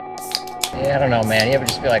Yeah, I don't know, man. You ever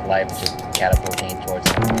just feel like life is just catapulting towards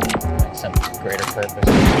some greater purpose?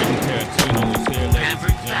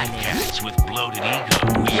 Average fat cats with bloated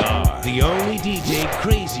ego. We are the only DJ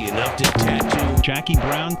crazy enough to tattoo Jackie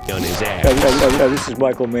Brown on his ass. This is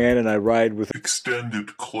Michael Mann, and I ride with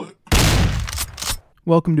Extended Clip.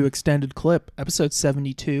 Welcome to Extended Clip, episode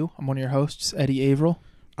 72. I'm one of your hosts, Eddie Averill.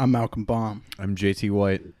 I'm Malcolm Baum. I'm JT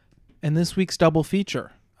White. And this week's double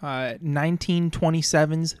feature,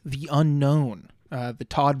 1927's The Unknown, the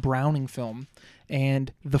Todd Browning film,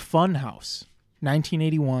 and The Funhouse,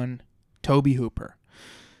 1981, Tobe Hooper.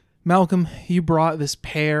 Malcolm, you brought this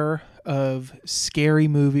pair of scary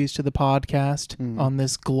movies to the podcast on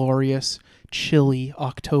this glorious, chilly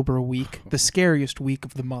October week, the scariest week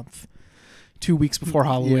of the month. 2 weeks before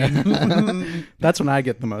Halloween. Yeah. That's when I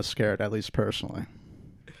get the most scared, at least personally.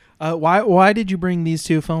 Why did you bring these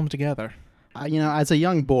two films together? As a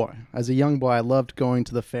young boy, I loved going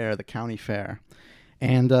to the fair, the county fair.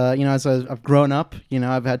 And, as I've grown up,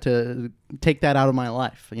 I've had to take that out of my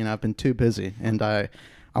life. I've been too busy. And I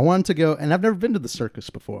wanted to go, and I've never been to the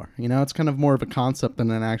circus before. It's kind of more of a concept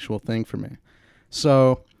than an actual thing for me.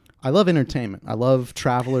 So I love entertainment. I love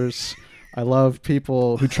travelers. I love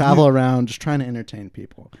people who travel around just trying to entertain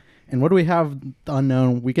people. And what do we have? The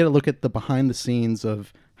Unknown. We get a look at the behind the scenes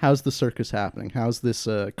of how's the circus happening? How's this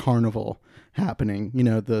carnival happening?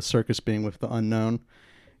 The circus being with the unknown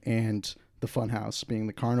and the funhouse being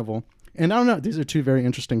the carnival. And I don't know, these are two very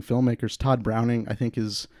interesting filmmakers. Todd Browning, I think,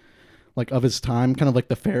 is like of his time, kind of like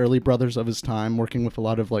the Farrelly brothers of his time, working with a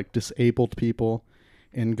lot of like disabled people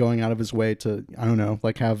and going out of his way to, I don't know,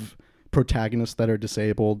 like have protagonists that are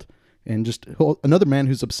disabled. And just another man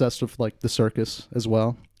who's obsessed with like the circus as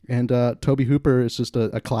well. And Tobe Hooper is just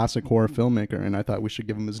a classic horror filmmaker, and I thought we should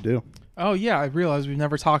give him his due. Oh yeah, I realized we've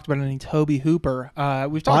never talked about any Tobe Hooper.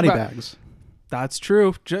 We've talked Body about Bags. That's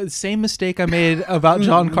true. Same mistake I made about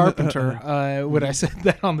John Carpenter when I said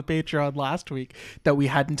that on the Patreon last week that we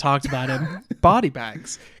hadn't talked about him. Body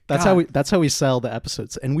Bags. That's how we sell the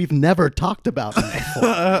episodes, and we've never talked about them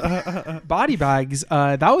before. Body Bags.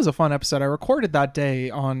 That was a fun episode. I recorded that day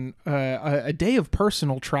on a day of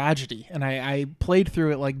personal tragedy, and I played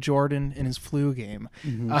through it like Jordan in his flu game.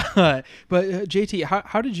 Mm-hmm. But JT,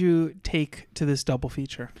 how did you take to this double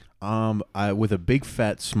feature? With a big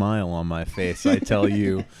fat smile on my face, I tell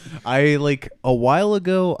you, a while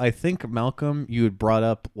ago, I think Malcolm, you had brought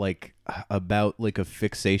up about a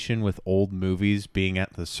fixation with old movies being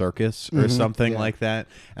at the circus or something like that.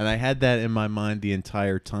 And I had that in my mind the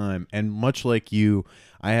entire time. And much like you,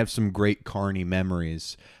 I have some great carny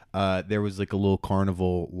memories. There was a little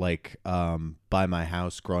carnival by my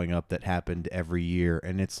house growing up that happened every year.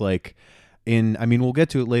 And it's we'll get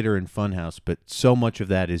to it later in Funhouse, but so much of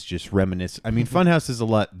that is just reminiscent. Funhouse is a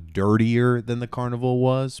lot dirtier than the carnival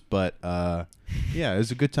was, but yeah, it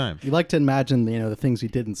was a good time. You like to imagine, the things you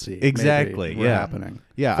didn't see. Exactly. Were happening.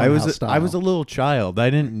 Yeah, I was a little child.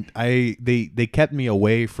 They kept me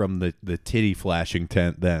away from the titty flashing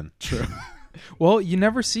tent then. True. Well, you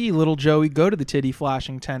never see little Joey go to the titty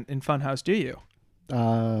flashing tent in Funhouse, do you?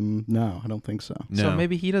 No, I don't think so. No. So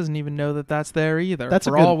maybe he doesn't even know that that's there either. That's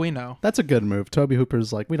all we know. That's a good move. Tobe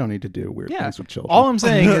Hooper's we don't need to do weird things with children. All I'm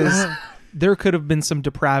saying is there could have been some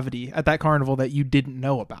depravity at that carnival that you didn't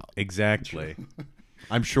know about. Exactly.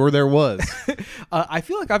 I'm sure there was. I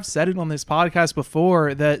feel like I've said it on this podcast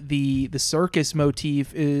before that the circus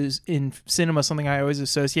motif is in cinema something I always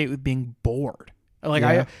associate with being bored.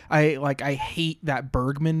 I hate that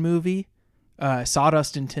Bergman movie.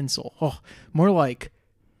 Sawdust and Tinsel. Oh, more like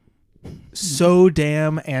so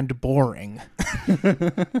damn and boring.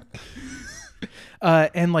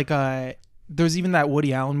 There's even that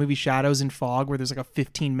Woody Allen movie Shadows and Fog where there's a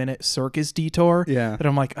 15-minute circus detour. Yeah. That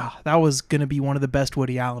I'm that was going to be one of the best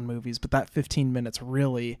Woody Allen movies, but that 15 minutes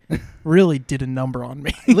really did a number on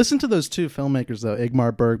me. Listen to those two filmmakers though,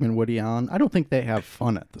 Ingmar Bergman, Woody Allen. I don't think they have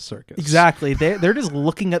fun at the circus. Exactly. They're just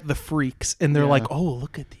looking at the freaks and they're oh,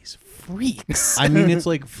 look at these freaks. It's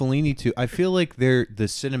like Fellini too. I feel like the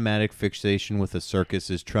cinematic fixation with a circus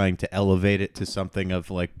is trying to elevate it to something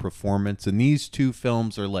of performance, and these two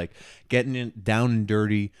films are getting in down and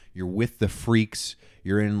dirty. You're with the freaks.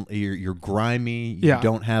 You're grimy. You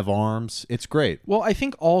don't have arms. It's great. Well, I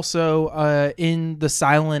think also in the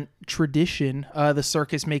silent tradition, the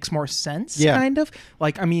circus makes more sense. Yeah. Kind of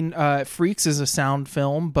Freaks is a sound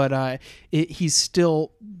film, but he's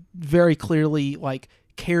still very clearly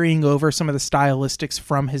carrying over some of the stylistics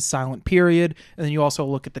from his silent period. And then you also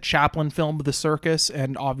look at the Chaplin film, The Circus,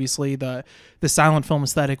 and obviously the silent film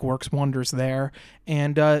aesthetic works wonders there.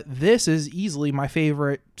 And this is easily my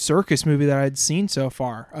favorite circus movie that I'd seen so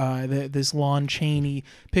far. This Lon Chaney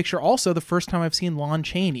picture. Also, the first time I've seen Lon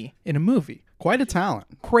Chaney in a movie. Quite a talent.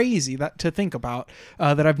 Crazy that to think about,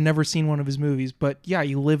 that I've never seen one of his movies. But yeah,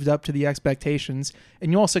 you lived up to the expectations.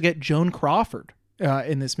 And you also get Joan Crawford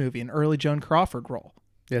in this movie, an early Joan Crawford role.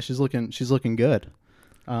 Yeah, she's looking good.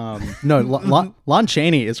 Lon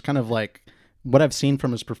Chaney is kind of like what I've seen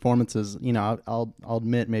from his performances. You know, I'll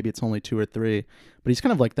admit maybe it's only 2 or 3, but he's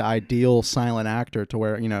kind of like the ideal silent actor to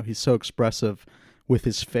where, you know, he's so expressive with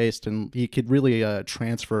his face and he could really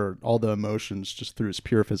transfer all the emotions just through his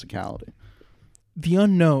pure physicality. The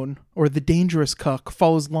Unknown, or The Dangerous Cuck,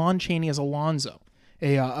 follows Lon Chaney as Alonzo,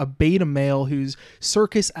 a beta male whose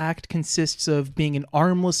circus act consists of being an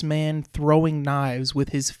armless man throwing knives with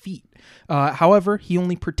his feet. However, he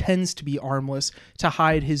only pretends to be armless to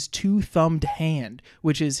hide his 2-thumbed hand,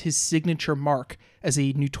 which is his signature mark as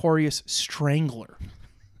a notorious strangler.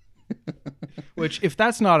 Which, if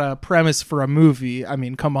that's not a premise for a movie, I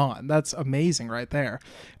mean, come on, that's amazing right there.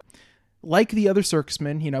 Like the other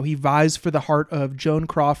circusmen, you know, he vies for the heart of Joan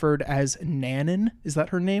Crawford as Nanon. Is that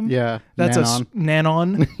her name? Yeah, that's Nanon.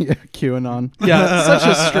 Nanon. Yeah, QAnon. Yeah, such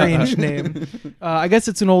a strange name. I guess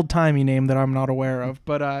it's an old-timey name that I'm not aware of.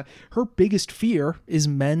 But her biggest fear is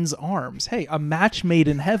men's arms. Hey, a match made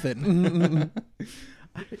in heaven.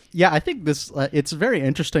 Yeah, I think this. It's very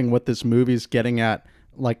interesting what this movie's getting at.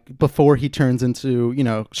 Like before he turns into, you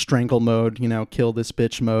know, strangle mode, you know, kill this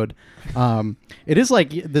bitch mode. It is like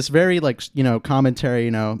this very like, you know, commentary,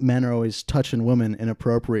 you know, men are always touching women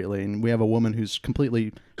inappropriately. And we have a woman who's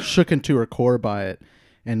completely shook into her core by it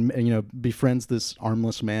and you know, befriends this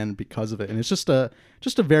armless man because of it. And it's just a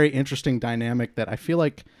very interesting dynamic that I feel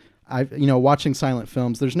like you know, watching silent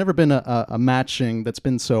films, there's never been a matching that's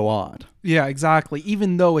been so odd. Yeah, exactly.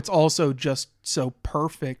 Even though it's also just so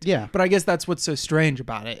perfect. Yeah. But I guess that's what's so strange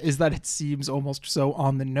about it, is that it seems almost so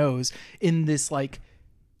on the nose in this like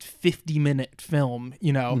 50-minute film,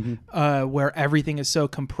 you know, where everything is so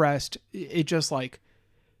compressed. It just like,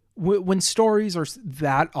 when stories are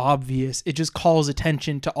that obvious, it just calls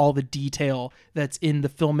attention to all the detail that's in the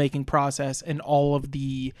filmmaking process and all of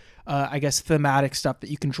the, I guess, thematic stuff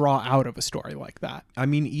that you can draw out of a story like that. I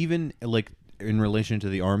mean, even like in relation to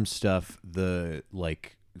the arms stuff, the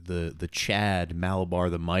Chad Malabar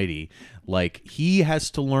the Mighty, like he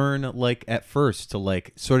has to learn like at first to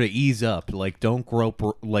like sort of ease up, like don't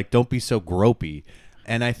be so gropey.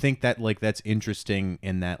 And I think that like that's interesting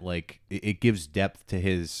in that like it gives depth to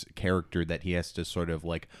his character that he has to sort of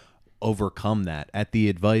like overcome that at the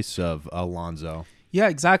advice of Alonzo. Yeah,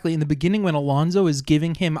 exactly. In the beginning, when Alonzo is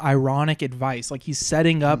giving him ironic advice, like he's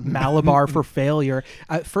setting up Malabar for failure.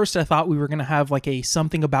 At first, I thought we were going to have like a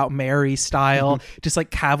Something About Mary style, just like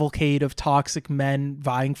cavalcade of toxic men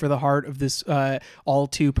vying for the heart of this all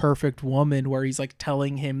too perfect woman, where he's like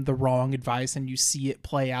telling him the wrong advice, and you see it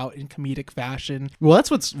play out in comedic fashion. Well, that's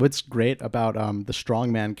what's great about the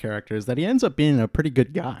strongman character is that he ends up being a pretty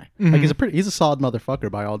good guy. Like he's a solid motherfucker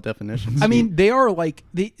by all definitions. I mean, they are like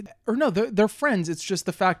they're friends. It's just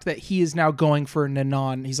the fact that he is now going for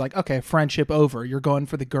Nanon. He's like, okay, friendship over. You're going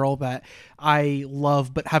for the girl that I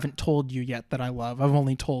love but haven't told you yet that I love. I've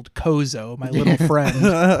only told Kozo, my little friend.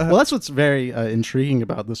 Well, that's what's very intriguing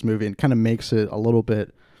about this movie and kind of makes it a little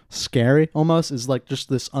bit scary almost, is like just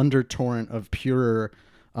this undertorrent of pure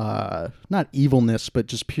not evilness, but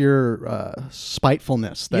just pure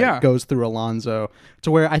spitefulness that goes through Alonzo,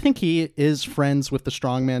 to where I think he is friends with the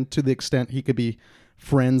strongman to the extent he could be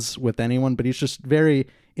friends with anyone, but he's just very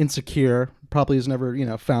insecure, probably has never, you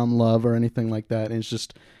know, found love or anything like that, and he's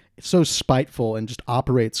just so spiteful and just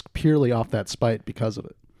operates purely off that spite because of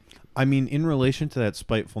it. I mean, in relation to that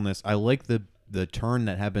spitefulness, I like the turn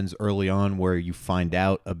that happens early on where you find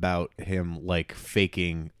out about him like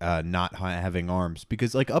faking not having arms,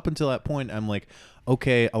 because like up until that point I'm like,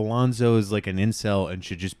 okay, Alonzo is like an incel and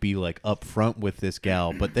should just be like upfront with this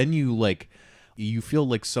gal, but then you feel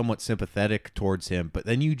like somewhat sympathetic towards him, but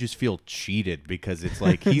then you just feel cheated because it's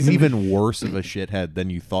like he's even worse of a shithead than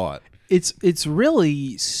you thought. It's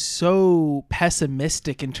really so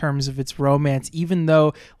pessimistic in terms of its romance, even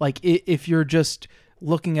though like if you're just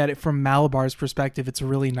looking at it from Malabar's perspective, it's a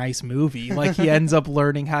really nice movie. Like he ends up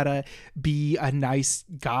learning how to be a nice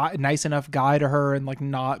enough guy to her and like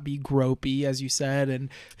not be gropey, as you said.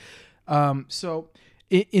 And so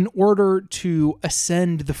in order to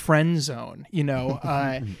ascend the friend zone, you know,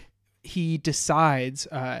 he decides,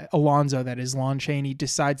 Alonzo, that is Lon Chaney,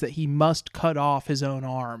 decides that he must cut off his own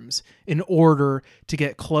arms in order to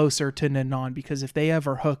get closer to Nanon, because if they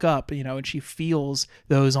ever hook up, and she feels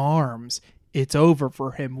those arms, it's over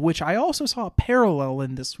for him, which I also saw a parallel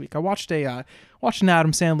in this week. I watched an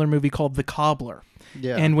Adam Sandler movie called The Cobbler.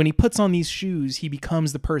 Yeah. And when he puts on these shoes, he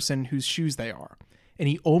becomes the person whose shoes they are. And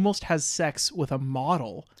he almost has sex with a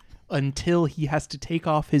model until he has to take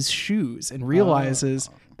off his shoes and realizes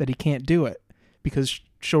that he can't do it because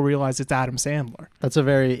she'll realize it's Adam Sandler. That's a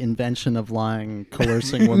very invention of lying,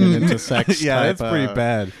 coercing women into sex. Yeah, type, that's pretty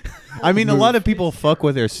bad. I mean, a lot of people fuck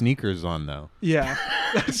with their sneakers on, though. Yeah,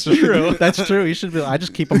 that's true. That's true. You should be. I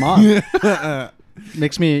just keep them on.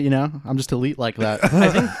 Makes me, I'm just elite like that.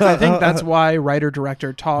 I think that's why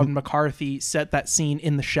writer-director Todd McCarthy set that scene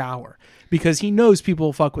in the shower, because he knows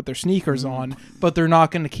people fuck with their sneakers on, but they're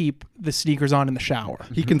not going to keep the sneakers on in the shower.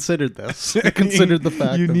 He considered this. He considered the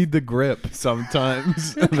fact you of- need the grip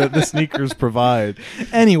sometimes that the sneakers provide.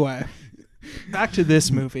 Anyway, back to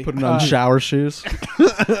this movie. putting on shower shoes.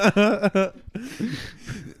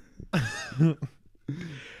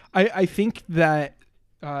 I think that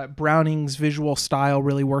Browning's visual style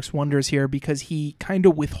really works wonders here, because he kind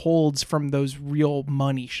of withholds from those real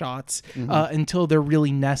money shots until they're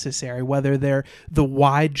really necessary, whether they're the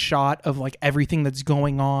wide shot of like everything that's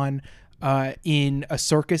going on in a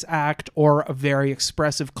circus act, or a very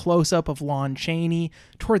expressive close-up of Lon Chaney.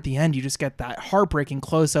 Toward the end, you just get that heartbreaking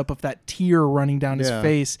close-up of that tear running down his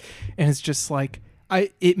face, and it's just like,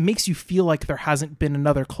 it makes you feel like there hasn't been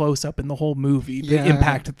another close-up in the whole movie. The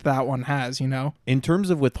impact that one has, In terms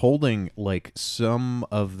of withholding, like, some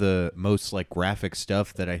of the most like graphic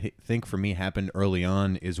stuff that I think for me happened early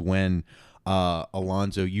on is when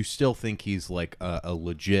Alonzo, you still think he's like a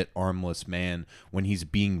legit armless man when he's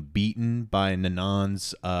being beaten by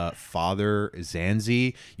Nanon's father,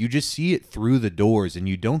 Zanzi. You just see it through the doors, and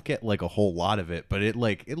you don't get like a whole lot of it, but it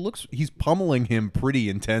looks, he's pummeling him pretty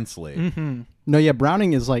intensely. Mm-hmm. No, yeah,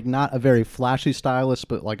 Browning is like not a very flashy stylist,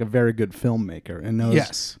 but like a very good filmmaker, and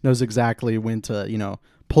knows exactly when to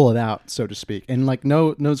pull it out, so to speak, and like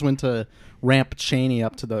knows when to ramp Chaney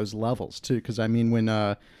up to those levels too. Because I mean, when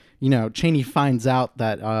Chaney finds out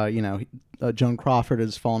that Joan Crawford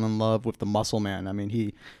has fallen in love with the Muscle Man, I mean,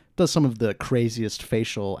 he does some of the craziest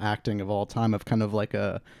facial acting of all time, of kind of like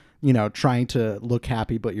a trying to look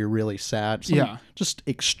happy, but you're really sad. Just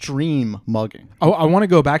extreme mugging. I want to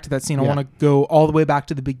go back to that scene. I want to go all the way back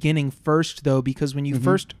to the beginning first, though, because when you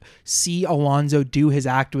first see Alonzo do his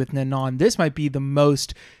act with Nanon, this might be the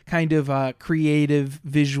most kind of creative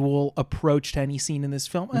visual approach to any scene in this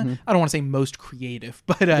film. I don't want to say most creative,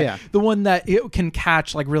 but the one that it can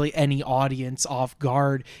catch like really any audience off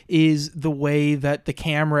guard is the way that the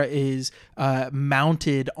camera is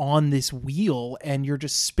mounted on this wheel, and you're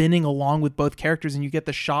just spinning along with both characters, and you get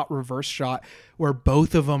the reverse shot where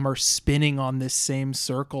both of them are spinning on this same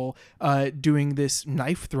circle, doing this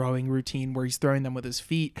knife throwing routine where he's throwing them with his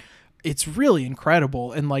feet. It's really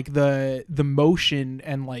incredible, and like the motion,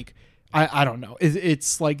 and like I don't know,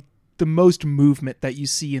 it's like the most movement that you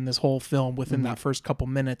see in this whole film within that first couple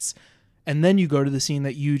minutes. And then you go to the scene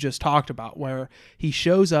that you just talked about, where he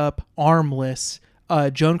shows up armless.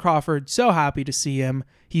 Joan Crawford, so happy to see him.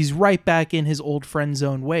 He's right back in his old friend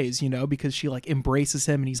zone ways, because she like embraces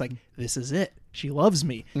him, and he's like, this is it. She loves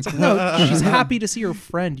me. It's like, no, she's happy to see her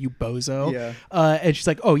friend, you bozo. Yeah. And she's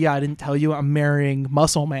like, oh yeah, I didn't tell you, I'm marrying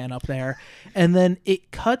Muscle Man up there. And then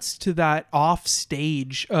it cuts to that off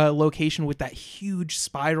stage location with that huge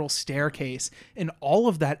spiral staircase, and all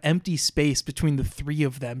of that empty space between the three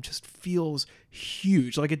of them just feels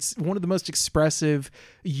huge. Like, it's one of the most expressive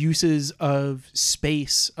uses of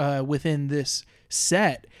space within this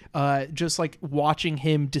set. Just like watching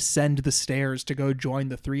him descend the stairs to go join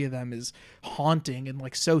the three of them is haunting and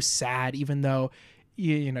like so sad, even though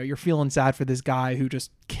you're feeling sad for this guy who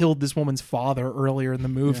just killed this woman's father earlier in the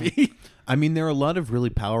movie. Yeah. I mean, there are a lot of really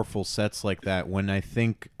powerful sets like that. When I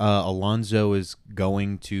think Alonzo is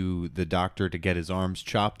going to the doctor to get his arms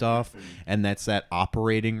chopped off, and that's that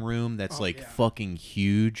operating room that's fucking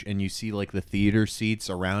huge, and you see like the theater seats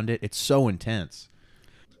around it. It's so intense.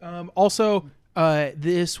 Also,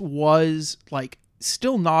 this was like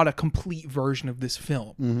still not a complete version of this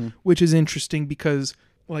film, which is interesting because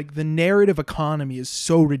like the narrative economy is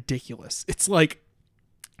so ridiculous. It's like,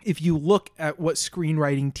 if you look at what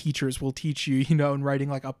screenwriting teachers will teach you, in writing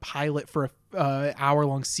like a pilot for a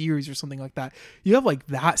hour-long series or something like that. You have like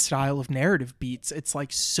that style of narrative beats. It's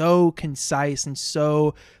like so concise and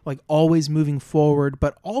so like always moving forward,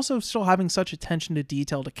 but also still having such attention to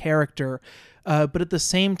detail to character. But at the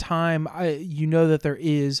same time, you know that there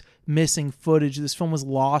is missing footage. This film was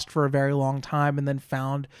lost for a very long time and then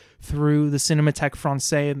found through the Cinémathèque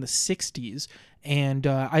Française in the 60s. And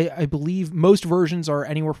I believe most versions are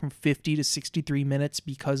anywhere from 50 to 63 minutes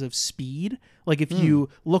because of speed. Like if you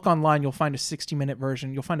look online, you'll find a 60-minute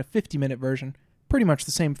version. You'll find a 50-minute version. Pretty much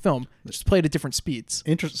the same film, just played at different speeds.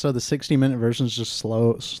 So the 60-minute version is just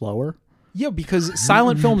slower? Yeah, because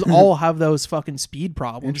silent films all have those fucking speed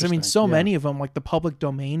problems. I mean, so yeah. many of them, like the public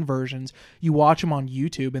domain versions, you watch them on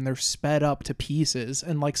YouTube and they're sped up to pieces.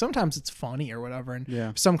 And like sometimes it's funny or whatever. And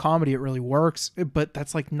Yeah. for some comedy, it really works. But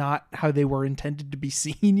that's like not how they were intended to be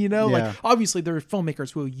seen, you know? Yeah. Like obviously there are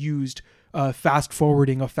filmmakers who used fast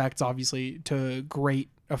forwarding effects, obviously, to great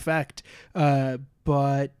effect.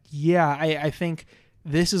 But yeah, I think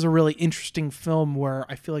this is a really interesting film where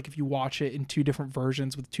I feel like if you watch it in two different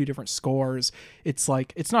versions with two different scores, it's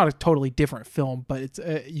like it's not a totally different film, but it's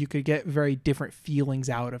you could get very different feelings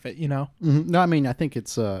out of it, you know? Mm-hmm. No, I mean, I think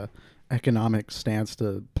it's economic stance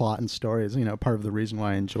to plot and story is, part of the reason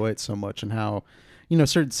why I enjoy it so much, and how,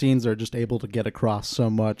 certain scenes are just able to get across so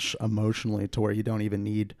much emotionally to where you don't even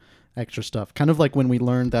need extra stuff. Kind of like when we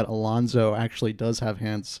learned that Alonzo actually does have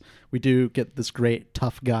hands, we do get this great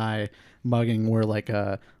tough guy mugging where like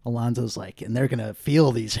Alonzo's like, and they're gonna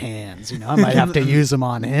feel these hands, I might have to use them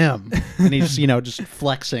on him, and he's just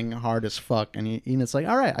flexing hard as fuck, and it's like,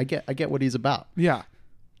 all right, I get what he's about. Yeah.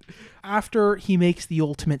 After he makes the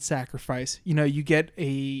ultimate sacrifice, you get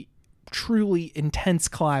a truly intense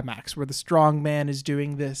climax where the strong man is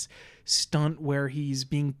doing this stunt where he's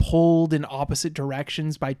being pulled in opposite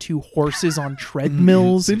directions by two horses on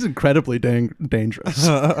treadmills. Seems incredibly dangerous.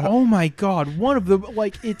 Oh my god, one of them,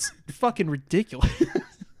 like, it's fucking ridiculous.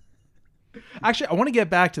 Actually, I want to get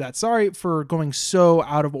back to that. Sorry for going so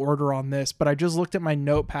out of order on this, but I just looked at my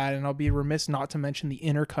notepad and I'll be remiss not to mention the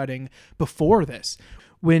intercutting before this.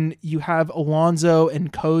 When you have Alonzo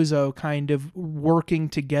and Kozo kind of working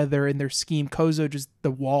together in their scheme. Kozo just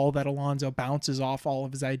the wall that Alonzo bounces off all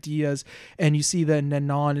of his ideas, and you see the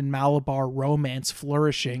Nanon and Malabar romance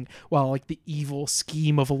flourishing while like the evil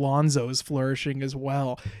scheme of Alonzo is flourishing as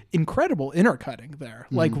well. Incredible intercutting there.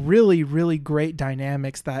 Like really, really great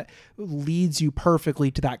dynamics that leads you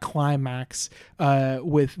perfectly to that climax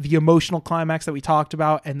with the emotional climax that we talked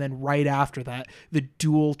about, and then right after that, the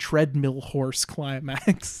dual treadmill horse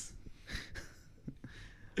climax.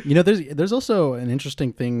 There's also an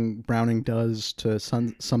interesting thing Browning does to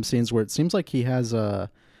some scenes where it seems like he has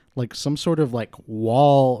some sort of like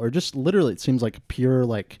wall, or just literally it seems like pure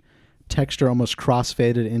like texture almost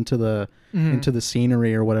crossfaded into the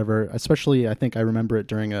scenery or whatever. Especially, I think I remember it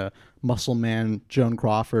during a Muscle Man Joan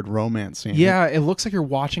Crawford romance scene. Yeah, it looks like you're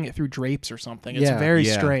watching it through drapes or something. It's very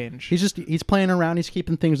strange. He's playing around. He's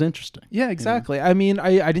keeping things interesting. Yeah, exactly. I mean,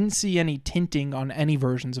 I didn't see any tinting on any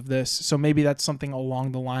versions of this, so maybe that's something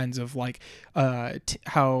along the lines of like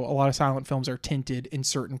how a lot of silent films are tinted in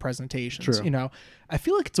certain presentations. True. I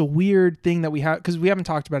feel like it's a weird thing that we have, because we haven't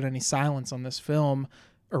talked about any silence on this film,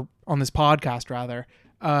 or on this podcast rather.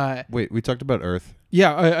 Wait, we talked about Earth?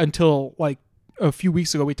 Yeah, until like a few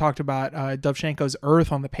weeks ago we talked about Dovchenko's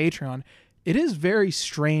Earth on the Patreon. It is very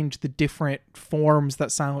strange the different forms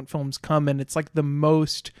that silent films come in. It's like the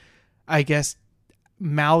most, I guess,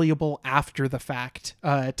 malleable after the fact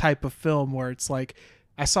type of film, where it's like,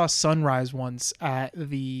 I saw Sunrise once at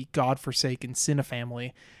the godforsaken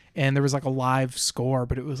Cinefamily, and there was like a live score,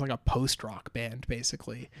 but it was like a post-rock band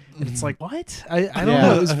basically. And it's like, what? I don't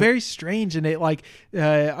know. It was very strange. And it like,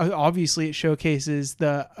 obviously it showcases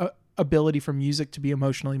the ability for music to be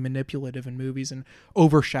emotionally manipulative in movies and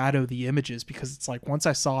overshadow the images, because it's like, once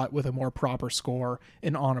I saw it with a more proper score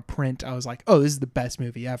and on a print, I was like, oh, this is the best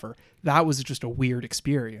movie ever. That was just a weird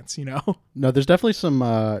experience, No, there's definitely some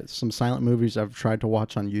silent movies I've tried to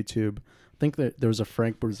watch on YouTube. I think that there was a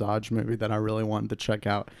Frank Brzaj movie that I really wanted to check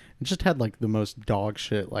out. It just had like the most dog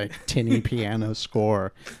shit, like tinny piano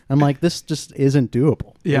score. I'm like, this just isn't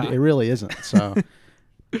doable. Yeah. It really isn't. So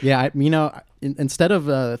yeah, instead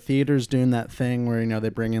of theaters doing that thing where, they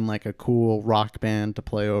bring in like a cool rock band to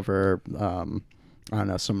play over, I don't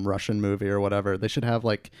know, some Russian movie or whatever, they should have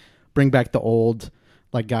like, bring back the old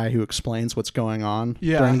like guy who explains what's going on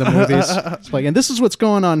during the movies. It's like, and this is what's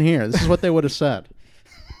going on here. This is what they would have said.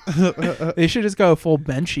 They should just go full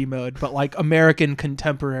Benchy mode, but like American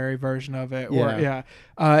contemporary version of it. Yeah.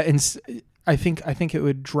 And I think it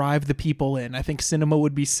would drive the people in. I think cinema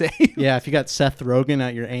would be safe. Yeah, if you got Seth Rogen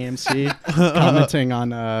at your AMC commenting on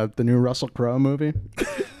the new Russell Crowe movie.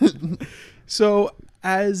 So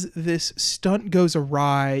as this stunt goes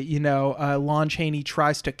awry, Lon Chaney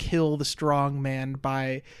tries to kill the strong man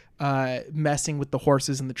by messing with the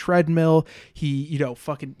horses in the treadmill. He,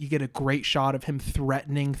 you get a great shot of him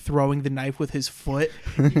throwing the knife with his foot.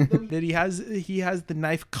 That he has the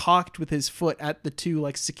knife cocked with his foot at the two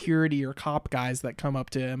like security or cop guys that come up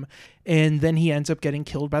to him. And then he ends up getting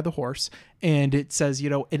killed by the horse. And it says,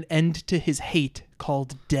 an end to his hate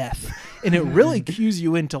called death. And it really cues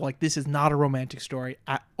you into like, this is not a romantic story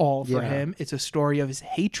at all for him. It's a story of his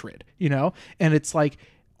hatred, and it's like,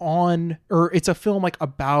 it's a film like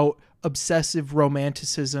about obsessive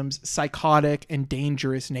romanticism's psychotic and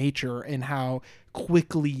dangerous nature and how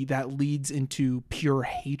quickly that leads into pure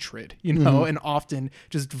hatred, and often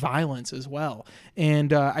just violence as well.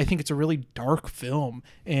 And I think it's a really dark film.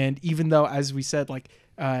 And even though, as we said, like,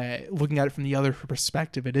 looking at it from the other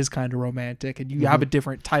perspective, it is kind of romantic, and you have a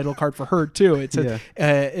different title card for her too. It's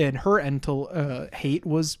and her end to hate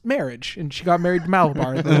was marriage, and she got married to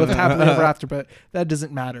Malabar and they lived happily ever after. But that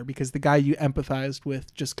doesn't matter because the guy you empathized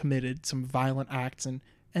with just committed some violent acts and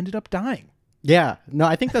ended up dying. Yeah, no,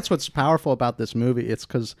 I think that's what's powerful about this movie. It's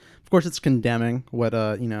because, of course, it's condemning what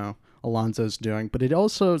Alonzo's doing, but it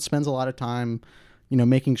also spends a lot of time,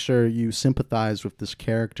 making sure you sympathize with this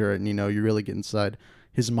character and you really get inside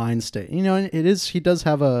his mind state. And he does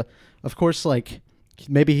have of course, like,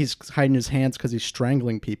 maybe he's hiding his hands because he's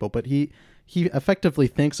strangling people, but he effectively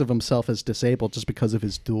thinks of himself as disabled just because of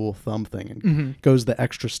his dual thumb thing, and goes the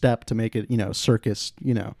extra step to make it, circus,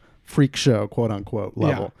 freak show, quote unquote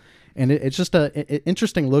level. Yeah. And it's just an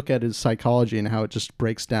interesting look at his psychology and how it just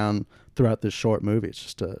breaks down throughout this short movie. It's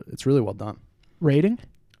just it's really well done. Rating?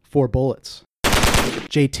 4 bullets.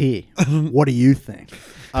 JT, what do you think?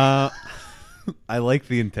 I like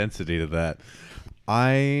the intensity to that.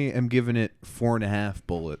 I am giving it 4.5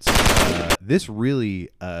 bullets. This really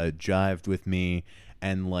jived with me,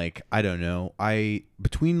 and like, I don't know,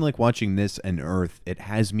 between like watching this and Earth, it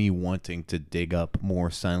has me wanting to dig up more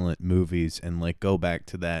silent movies and like go back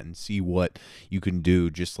to that and see what you can do,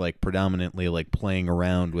 just like predominantly like playing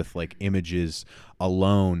around with like images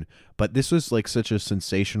alone. But this was like such a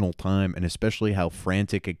sensational time, and especially how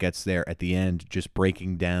frantic it gets there at the end, just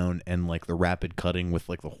breaking down, and like the rapid cutting with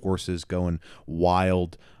like the horses going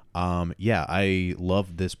wild. I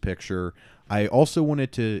loved this picture. I also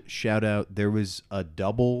wanted to shout out, there was a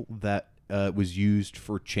double that was used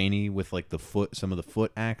for Chaney with like some of the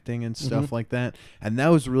foot acting and stuff like that, and that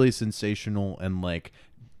was really sensational and like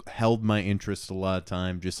held my interest a lot of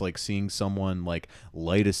time, just like seeing someone like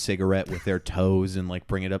light a cigarette with their toes and like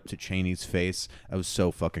bring it up to Chaney's face. That was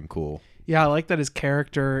so fucking cool. Yeah, I like that his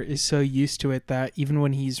character is so used to it that even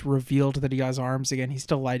when he's revealed that he has arms again, he's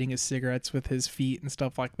still lighting his cigarettes with his feet and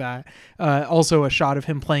stuff like that. Also, a shot of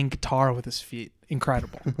him playing guitar with his feet.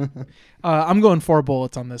 Incredible. I'm going 4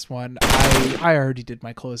 bullets on this one. I already did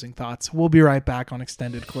my closing thoughts. We'll be right back on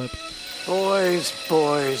Extended Clip. Boys,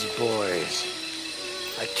 boys, boys.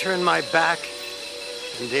 I turn my back,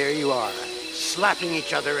 and there you are, slapping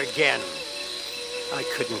each other again. I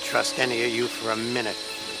couldn't trust any of you for a minute.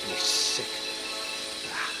 Me sick.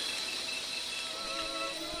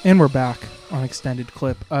 And we're back on Extended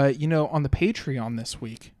Clip. On the Patreon this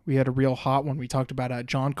week, we had a real hot one. We talked about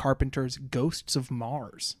John Carpenter's Ghosts of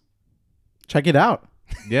Mars. Check it out.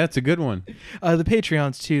 Yeah, it's a good one. The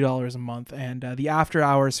Patreon's $2 a month, and the After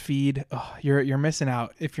Hours feed, you're missing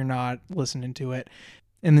out if you're not listening to it.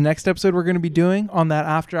 And the next episode we're going to be doing on that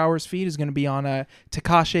After Hours feed is going to be on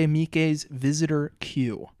Takashi Miike's Visitor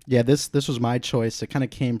Q. Yeah, this was my choice. It kind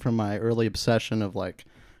of came from my early obsession of like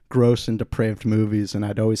gross and depraved movies, and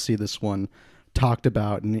I'd always see this one talked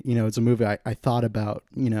about. And it's a movie I thought about,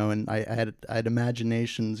 and I had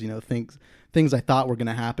imaginations, things I thought were going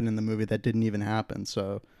to happen in the movie that didn't even happen.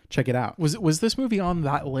 So check it out. Was this movie on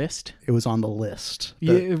that list? It was on the list.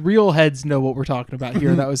 Yeah, real heads know what we're talking about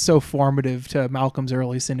here. That was so formative to Malcolm's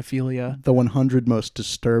early cinephilia. The 100 most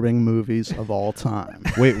disturbing movies of all time.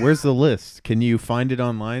 Wait, where's the list? Can you find it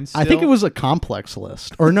online still? I think it was a complex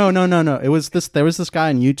list. Or no. It was this. There was this guy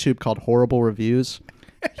on YouTube called Horrible Reviews.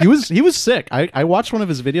 He was sick. I watched one of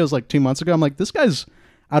his videos like 2 months ago. I'm like, this guy's,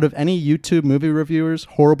 out of any YouTube movie reviewers,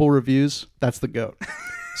 Horrible Reviews, that's the GOAT.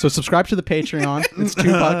 So subscribe to the Patreon. It's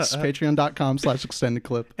 $2. Patreon.com/extended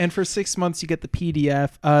clip. And for 6 months, you get the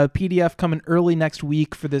PDF. PDF coming early next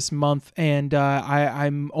week for this month. And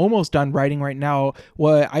I'm almost done writing right now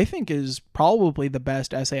what I think is probably the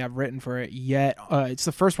best essay I've written for it yet. It's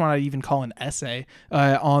the first one I'd even call an essay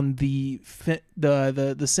on the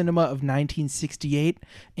cinema of 1968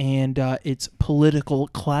 and its political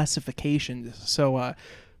classifications. So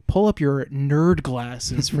pull up your nerd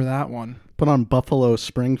glasses for that one. Put on Buffalo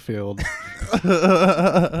Springfield.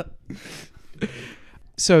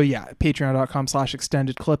 So yeah,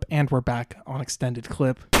 patreon.com/extended clip, and we're back on extended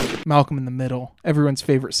clip. Malcolm in the Middle, everyone's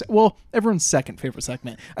favorite. Everyone's second favorite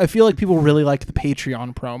segment. I feel like people really like the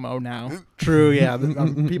Patreon promo now. True, yeah.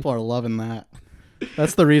 People are loving that.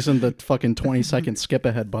 That's the reason the fucking 20-second skip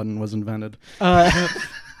ahead button was invented.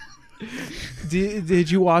 Did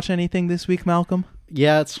you watch anything this week, Malcolm?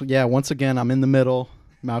 Yeah, once again, I'm in the middle.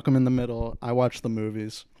 Malcolm in the Middle. I watch the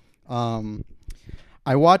movies.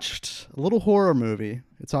 I watched a little horror movie.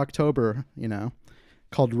 It's October,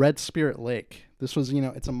 called Red Spirit Lake. This was,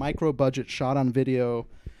 it's a micro-budget shot-on-video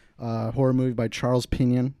horror movie by Charles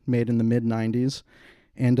Pinion, made in the mid-'90s.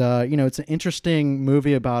 And, it's an interesting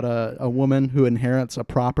movie about a woman who inherits a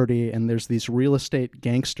property, and there's these real estate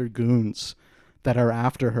gangster goons that are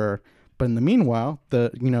after her. But in the meanwhile,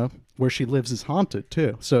 where she lives is haunted,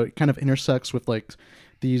 too. So it kind of intersects with, like,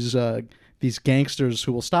 these gangsters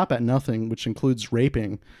who will stop at nothing, which includes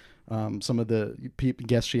raping some of the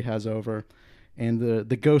guests she has over. And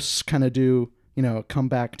the ghosts kind of do, come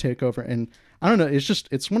back, take over. And I don't know,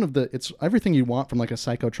 it's everything you want from like a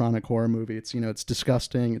psychotronic horror movie. It's, it's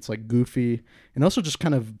disgusting, it's like goofy, and also just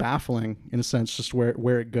kind of baffling in a sense, just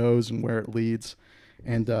where it goes and where it leads.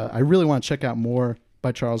 And I really want to check out more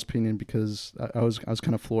by Charles Pinion because I was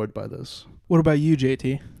kind of floored by this. What about you,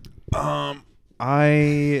 JT?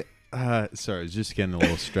 Sorry, I was just getting a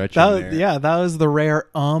little stretch in there. Yeah, that was the rare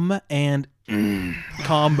and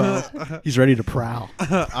combo. He's ready to prowl.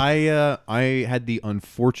 I had the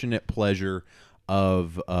unfortunate pleasure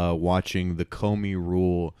of watching the Comey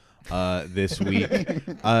Rule this week.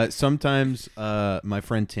 Sometimes my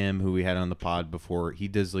friend Tim, who we had on the pod before, he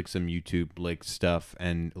does like some YouTube like stuff,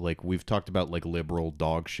 and like we've talked about like liberal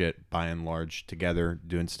dog shit by and large together,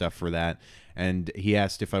 doing stuff for that. And he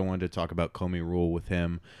asked if I wanted to talk about Comey Rule with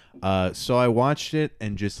him. So I watched it,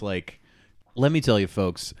 and just like, let me tell you,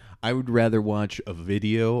 folks, I would rather watch a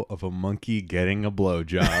video of a monkey getting a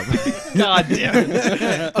blowjob. God damn it.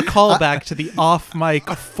 A callback to the off-mic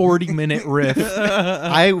 40-minute riff.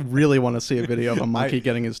 I really want to see a video of a monkey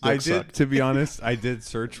getting his dick sucked. To be honest, I did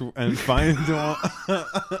search and find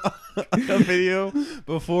a video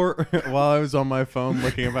before while I was on my phone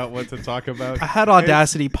looking about what to talk about. I had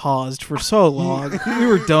Audacity paused for so long. We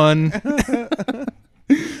were done.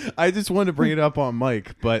 I just wanted to bring it up on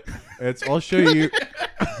mic, but I'll show you.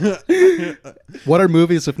 What are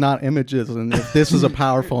movies if not images? And if this is a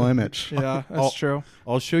powerful image. Yeah, that's true.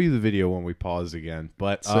 I'll show you the video when we pause again.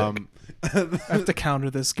 But I have to counter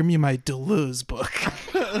this. Give me my Deleuze book.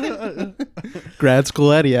 Grad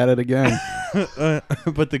School Eddie at it again.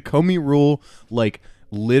 But the Comey Rule, like,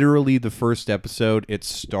 literally the first episode, it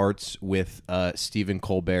starts with Stephen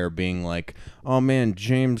Colbert being like, "Oh man,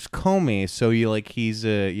 James Comey, so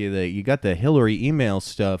you got the Hillary email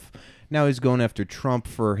stuff. Now he's going after Trump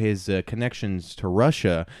for his connections to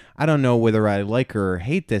Russia. I don't know whether I like or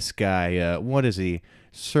hate this guy. What is he?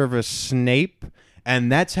 Service Snape?"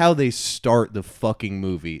 And that's how they start the fucking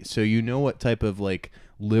movie. So you know what type of like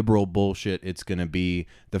liberal bullshit it's gonna be.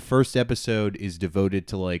 The first episode is devoted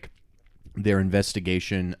to like their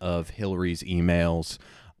investigation of Hillary's emails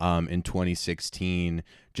in 2016.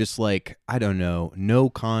 Just like, I don't know, no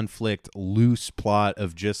conflict, loose plot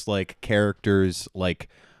of just like characters like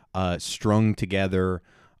strung together.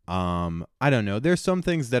 I don't know. There's some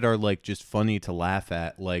things that are like just funny to laugh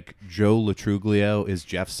at. Like Joe Latruglio is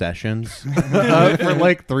Jeff Sessions for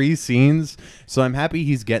like 3 scenes. So I'm happy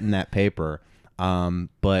he's getting that paper.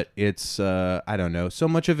 But it's, I don't know. So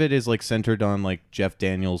much of it is like centered on like Jeff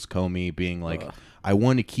Daniels Comey being like, I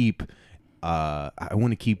want to keep the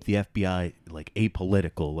FBI like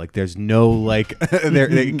apolitical. Like there's no like,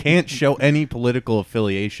 they can't show any political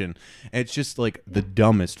affiliation. And it's just like the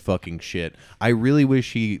dumbest fucking shit. I really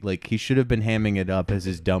wish he should have been hamming it up as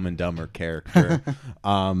his Dumb and Dumber character.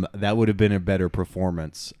 That would have been a better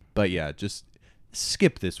performance. But yeah, just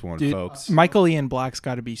skip this one, dude, folks. Michael Ian Black's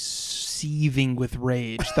got to be seething with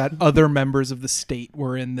rage that other members of the state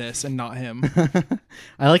were in this and not him.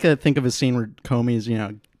 I like to think of a scene where Comey's,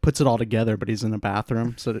 puts it all together, but he's in a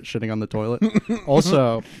bathroom, shitting on the toilet.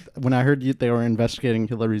 Also, when I heard they were investigating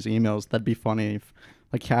Hillary's emails, that'd be funny if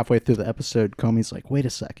like halfway through the episode, Comey's like, "Wait a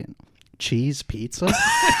second, cheese pizza,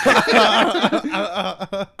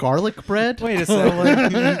 garlic bread." Wait a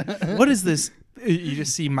second. What is this? You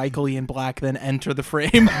just see Michael Ian Black then enter the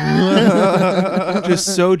frame.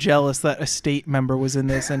 Just so jealous that a state member was in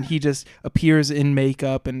this, and he just appears in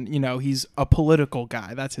makeup, and he's a political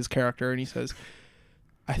guy. That's his character, and he says,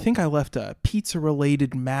 "I think I left a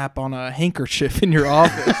pizza-related map on a handkerchief in your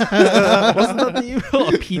office." Wasn't that the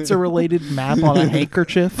evil? A pizza-related map on a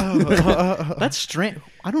handkerchief? That's strange.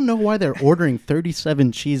 I don't know why they're ordering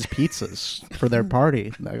 37 cheese pizzas for their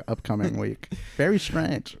party the upcoming week. Very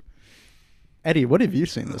strange. Eddie, what have you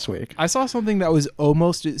seen this week? I saw something that was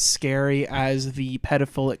almost as scary as the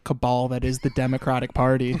pedophilic cabal that is the Democratic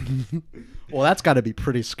Party. Well, that's got to be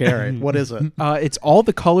pretty scary. What is it? It's All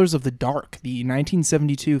the Colors of the Dark, the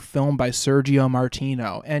 1972 film by Sergio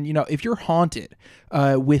Martino. And, if you're haunted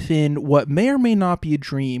within what may or may not be a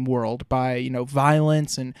dream world by,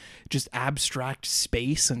 violence and just abstract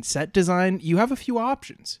space and set design, you have a few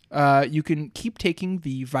options. You can keep taking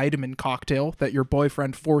the vitamin cocktail that your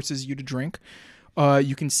boyfriend forces you to drink.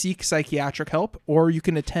 You can seek psychiatric help, or you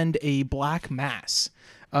can attend a black mass.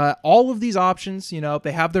 All of these options,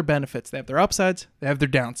 they have their benefits. They have their upsides. They have their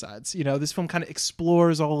downsides. This film kind of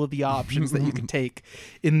explores all of the options that you can take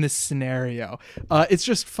in this scenario. It's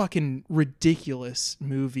just fucking ridiculous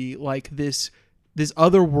movie. Like this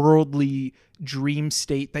otherworldly dream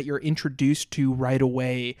state that you're introduced to right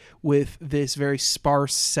away with this very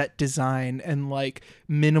sparse set design and like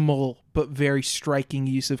minimal but very striking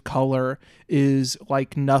use of color is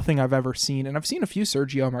like nothing I've ever seen. And I've seen a few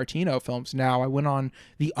Sergio Martino films now. I went on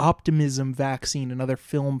the Optimism Vaccine, another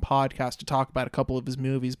film podcast, to talk about a couple of his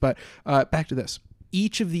movies. But back to this.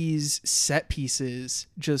 Each of these set pieces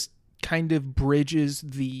just kind of bridges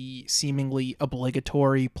the seemingly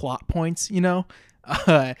obligatory plot points,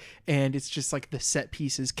 and it's just like the set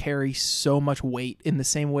pieces carry so much weight in the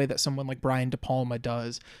same way that someone like Brian De Palma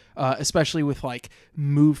does, especially with like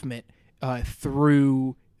movement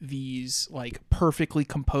through these like perfectly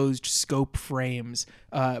composed scope frames,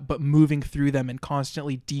 but moving through them and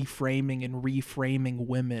constantly deframing and reframing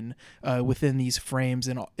women within these frames,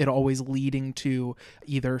 and it always leading to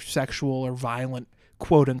either sexual or violent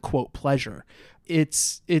quote unquote pleasure.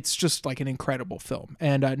 It's just like an incredible film.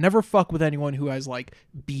 And never fuck with anyone who has like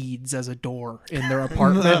beads as a door in their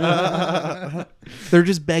apartment. They're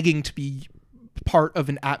just begging to be part of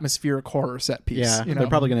an atmospheric horror set piece. Yeah, they're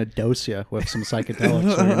probably going to dose you with some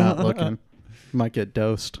psychedelics when you're not looking. You might get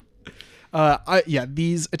dosed.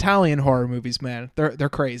 These Italian horror movies, man, they're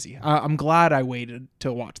crazy. I'm glad I waited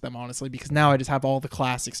to watch them, honestly, because now I just have all the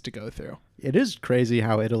classics to go through. It is crazy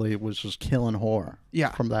how Italy was just killing horror. Yeah,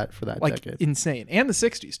 for that like, decade. Insane, and the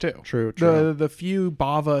 '60s too. True. The few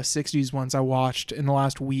Bava '60s ones I watched in the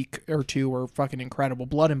last week or two were fucking incredible.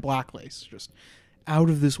 Blood and Black Lace, just out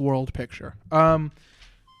of this world picture. We'll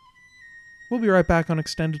be right back on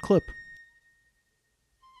Extended Clip.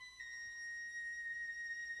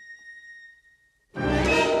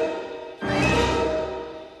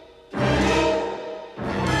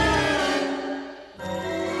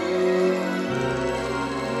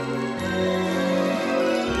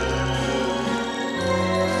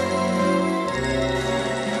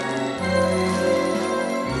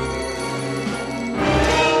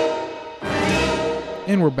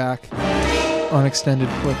 And we're back on Extended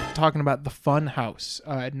Clip, talking about The Funhouse,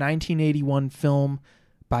 1981 film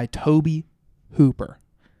by Tobe Hooper.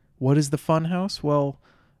 What is The Funhouse? Well,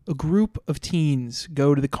 a group of teens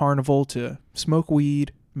go to the carnival to smoke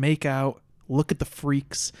weed, make out, look at the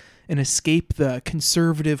freaks, and escape the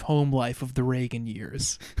conservative home life of the Reagan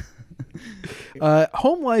years.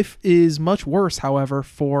 Home life is much worse, however,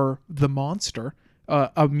 for the monster,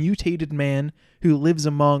 a mutated man who lives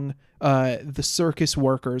among the circus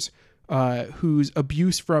workers, whose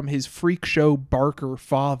abuse from his freak show barker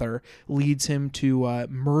father leads him to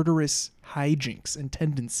murderous hijinks and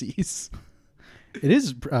tendencies. It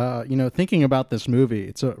is, thinking about this movie,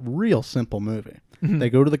 it's a real simple movie. Mm-hmm. They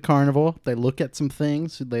go to the carnival, they look at some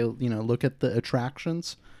things, they look at the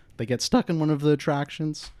attractions, they get stuck in one of the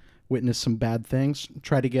attractions, witness some bad things,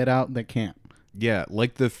 try to get out, they can't. Yeah,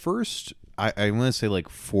 like the first, I want to say like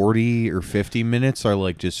 40 or 50 minutes are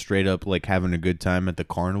like just straight up like having a good time at the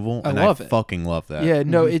carnival. And I fucking love that. Yeah,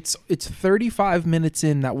 no, it's 35 minutes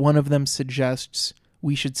in that one of them suggests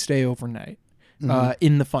we should stay overnight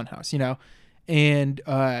in the funhouse, And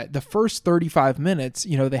the first 35 minutes,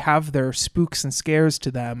 they have their spooks and scares to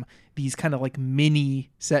them, these kind of like mini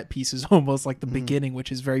set pieces, almost like the beginning,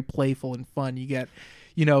 which is very playful and fun. You get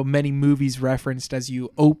many movies referenced as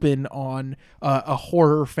you open on a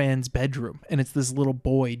horror fan's bedroom, and it's this little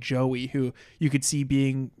boy, Joey, who you could see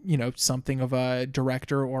being, something of a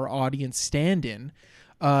director or audience stand-in,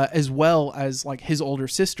 as well as like his older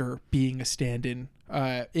sister being a stand-in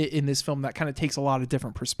in this film that kind of takes a lot of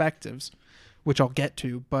different perspectives, which I'll get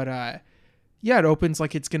to. But it opens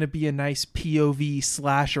like it's going to be a nice POV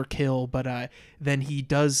slasher kill, but then he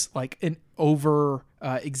does like an over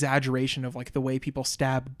exaggeration of like the way people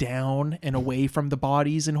stab down and away from the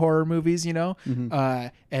bodies in horror movies,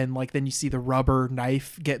 and like then you see the rubber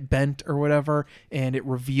knife get bent or whatever, and it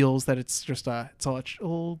reveals that it's just a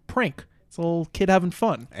little prank. It's a little kid having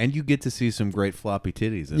fun. And you get to see some great floppy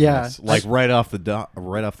titties in Yeah. this. Like right off the top.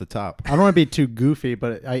 I don't want to be too goofy,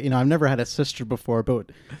 but I've never had a sister before. But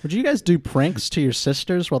would you guys do pranks to your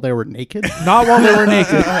sisters while they were naked? Not while they were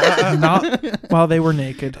naked. Not while they were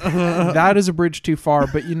naked. That is a bridge too far.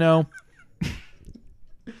 But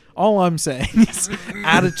all I'm saying is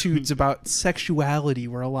attitudes about sexuality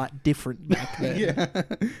were a lot different back then. Yeah,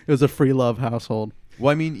 it was a free love household. Well,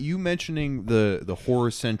 I mean, you mentioning the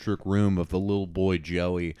horror-centric room of the little boy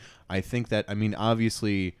Joey, I think that,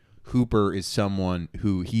 obviously Hooper is someone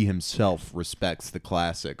who he himself respects the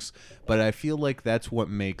classics, but I feel like that's what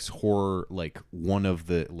makes horror like one of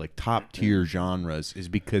the like top-tier genres, is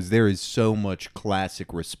because there is so much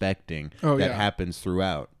classic respecting that happens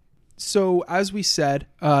throughout. So, as we said,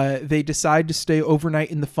 they decide to stay overnight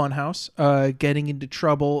in the funhouse, getting into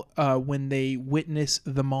trouble when they witness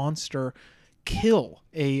the monster kill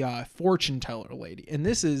a fortune teller lady. And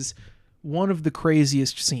this is one of the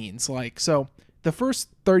craziest scenes. So the first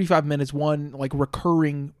 35 minutes, one like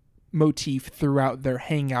recurring motif throughout their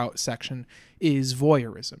hangout section is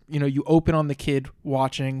voyeurism. You open on the kid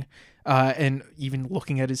watching and even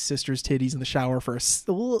looking at his sister's titties in the shower for a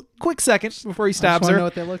little quick second before he stabs her. I know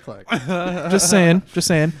what they look like. Just saying.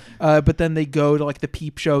 But then they go to like the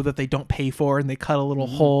peep show that they don't pay for, and they cut a little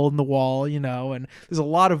hole in the wall, and there's a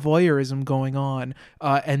lot of voyeurism going on.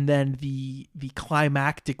 And then the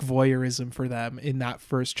climactic voyeurism for them in that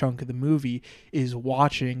first chunk of the movie is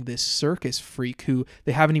watching this circus freak who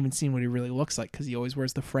they haven't even seen what he really looks like, because he always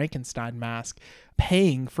wears the Frankenstein mask,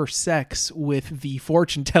 paying for sex with the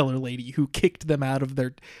fortune teller lady who kicked them out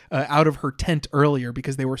of her tent earlier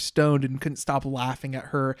because they were stoned and couldn't stop laughing at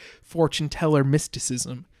her fortune teller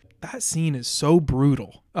mysticism. That scene is so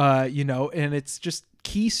brutal, and it's just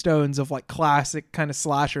keystones of like classic kind of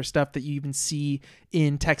slasher stuff that you even see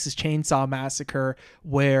in Texas Chainsaw Massacre,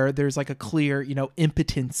 where there's like a clear,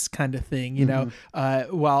 impotence kind of thing,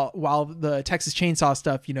 while the Texas Chainsaw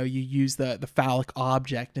stuff, you use the phallic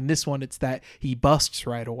object. In this one, it's that he busts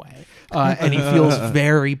right away, and he feels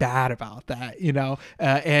very bad about that,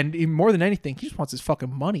 and more than anything, he just wants his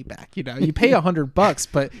fucking money back. You pay $100,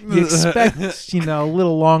 but you expect, a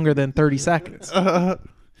little longer than 30 seconds. Well,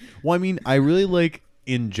 I mean, I really like,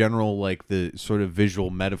 in general, like the sort of visual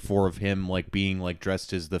metaphor of him like being like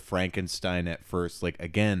dressed as the Frankenstein at first, like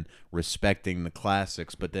again respecting the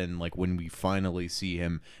classics, but then like when we finally see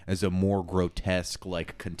him as a more grotesque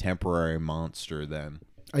like contemporary monster, then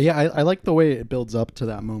I like the way it builds up to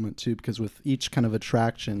that moment too, because with each kind of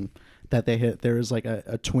attraction that they hit, there is like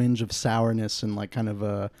a twinge of sourness and like kind of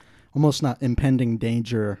a almost not impending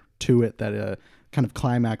danger to it that kind of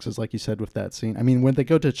climaxes, like you said, with that scene. I mean, when they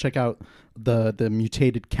go to check out the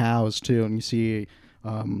mutated cows too, and you see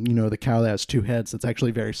the cow that has two heads, that's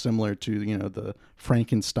actually very similar to the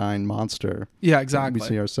Frankenstein monster. Yeah, exactly. We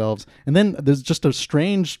see ourselves, and then there's just a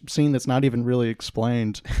strange scene that's not even really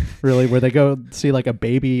explained, really, where they go see like a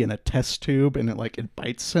baby in a test tube, and it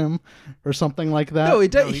bites him or something like that. No,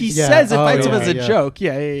 it does. He says it bites him as a joke.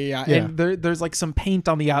 Yeah. Yeah. And there's like some paint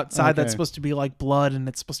on the outside that's supposed to be like blood, and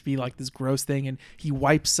it's supposed to be like this gross thing. And he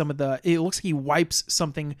wipes some of it looks like he wipes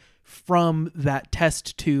something from that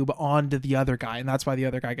test tube onto the other guy, and that's why the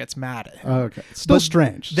other guy gets mad at him. Okay, still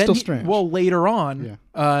strange. Well, later on,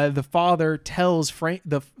 the father tells Frank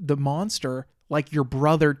the monster, like, your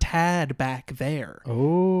brother Tad back there.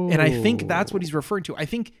 Oh, and I think that's what he's referring to. I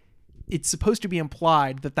think it's supposed to be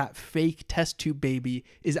implied that fake test tube baby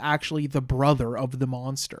is actually the brother of the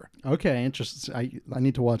monster. Okay, interesting. I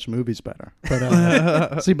need to watch movies better.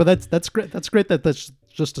 But see, but that's great. That's great that that's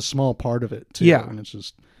just a small part of it too. Yeah, and it's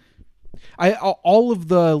just. All of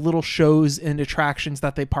the little shows and attractions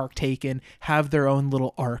that they partake in have their own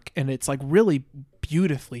little arc, and it's like really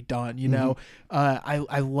beautifully done. You know,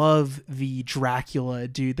 I love the Dracula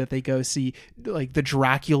dude that they go see, like the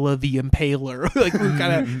Dracula the Impaler, like who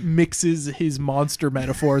kind of mixes his monster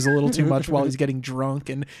metaphors a little too much while he's getting drunk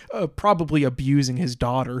and probably abusing his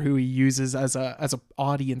daughter, who he uses as a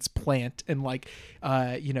audience plant. And like,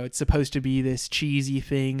 you know, it's supposed to be this cheesy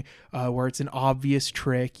thing where it's an obvious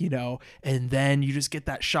trick, you know, and then you just get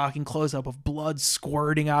that shocking close up of blood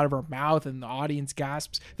squirting out of her mouth and the audience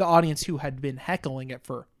gasps. The audience who had been heckling it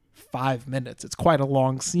for 5 minutes. It's quite a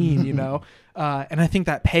long scene, you know? And I think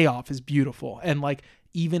that payoff is beautiful. And like,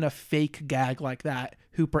 even a fake gag like that,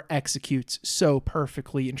 Hooper executes so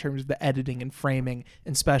perfectly in terms of the editing and framing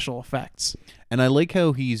and special effects. And I like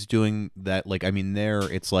how he's doing that. Like, I mean, there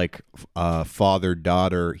it's like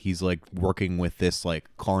father-daughter. He's like working with this like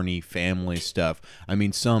Carney family stuff. I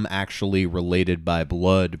mean, some actually related by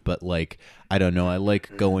blood, but like, I don't know. I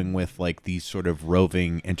like going with like these sort of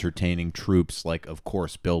roving, entertaining troops. Like, of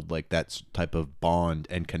course, build like that type of bond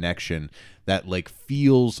and connection that like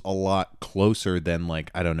feels a lot closer than like,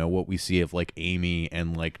 I don't know, what we see of like Amy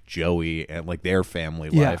and like Joey and like their family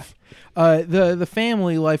life. The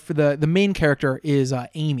family life for the main character is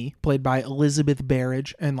Amy, played by Elizabeth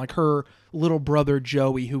Barrage, and like her little brother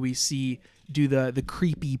Joey, who we see do the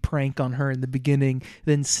creepy prank on her in the beginning,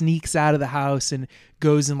 then sneaks out of the house and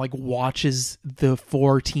goes and like watches the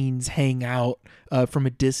 4 teens hang out from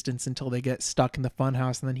a distance until they get stuck in the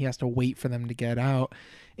funhouse, and then he has to wait for them to get out.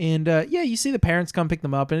 And you see the parents come pick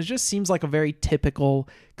them up, and it just seems like a very typical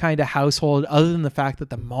kind of household, other than the fact that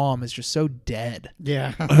the mom is just so dead.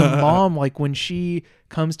 Yeah. The mom, like when she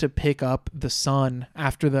comes to pick up the son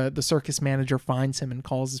after the circus manager finds him and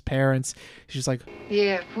calls his parents, she's like,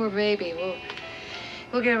 "Yeah, poor baby.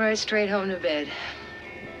 We'll get right straight home to bed."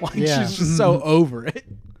 Like, she's just so over it.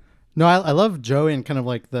 No, I love Joey and kind of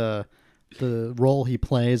like the role he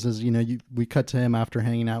plays is, you know, we cut to him after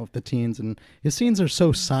hanging out with the teens, and his scenes are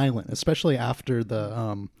so silent, especially after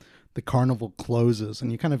the carnival closes,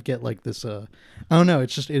 and you kind of get like this I don't know,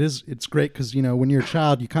 it's great because, you know, when you're a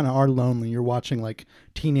child you kind of are lonely, you're watching like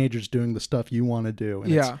teenagers doing the stuff you want to do,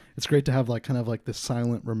 and it's great to have like kind of like this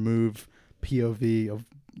silent remove POV of,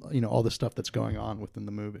 you know, all the stuff that's going on within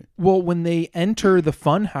the movie. Well, when they enter the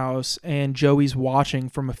funhouse and Joey's watching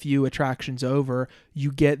from a few attractions over,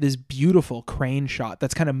 you get this beautiful crane shot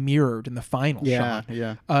that's kind of mirrored in the final shot.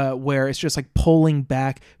 Where it's just like pulling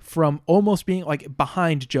back from almost being like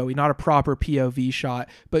behind Joey, not a proper POV shot,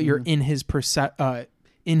 but you're in his perspective,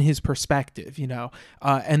 you know,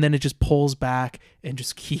 and then it just pulls back and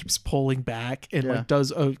just keeps pulling back and like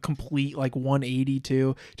does a complete like 180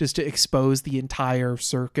 too, just to expose the entire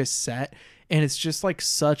circus set. And it's just like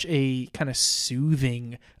such a kind of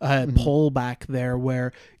soothing pullback there,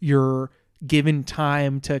 where you're given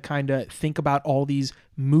time to kind of think about all these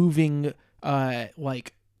moving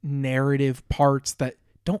like narrative parts that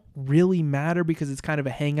don't really matter because it's kind of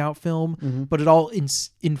a hangout film, but it all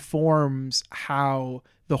informs how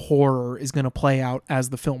the horror is going to play out as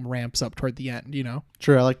the film ramps up toward the end, you know?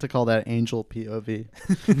 True. I like to call that angel POV.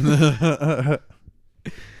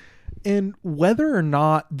 And whether or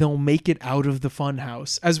not they'll make it out of the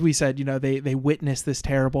funhouse, as we said, you know, they witness this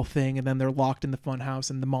terrible thing, and then they're locked in the funhouse,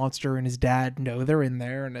 and the monster and his dad know they're in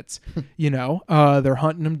there, and it's, you know, they're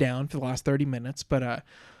hunting him down for the last 30 minutes, but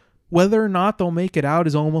whether or not they'll make it out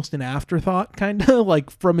is almost an afterthought, kind of. Like,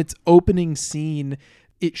 from its opening scene,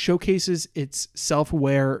 it showcases its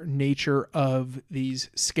self-aware nature of these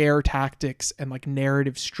scare tactics and like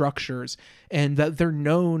narrative structures, and that they're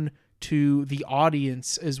known to the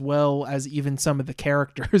audience as well as even some of the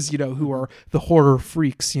characters, you know, who are the horror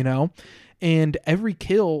freaks, you know. And every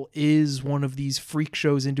kill is one of these freak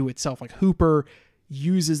shows into itself. Like, Hooper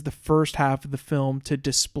uses the first half of the film to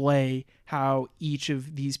display how each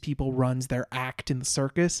of these people runs their act in the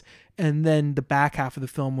circus, and then the back half of the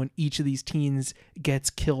film, when each of these teens gets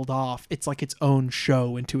killed off, it's like its own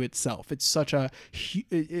show into itself. It's such a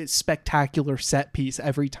spectacular set piece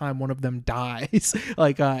every time one of them dies.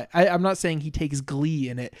 Like, I'm not saying he takes glee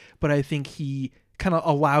in it, but I think he kind of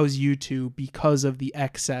allows you to, because of the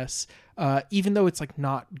excess, even though it's like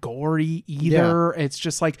not gory either. It's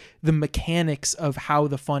just like the mechanics of how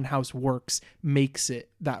the funhouse works makes it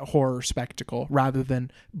that horror spectacle rather than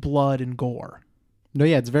blood and gore. No,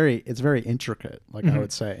 yeah, it's very intricate, like I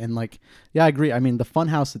would say. And like, yeah, I agree. I mean, the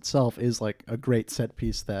funhouse itself is like a great set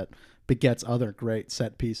piece that begets other great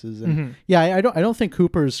set pieces. And I don't think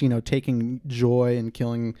Hooper's, you know, taking joy in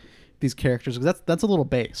killing these characters, because that's a little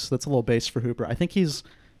base. That's a little base for Hooper. I think he's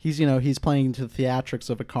you know, he's playing to the theatrics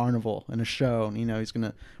of a carnival and a show, and, you know,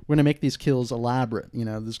 we're gonna make these kills elaborate. You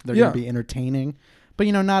know, they're gonna be entertaining.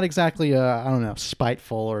 but not exactly I don't know,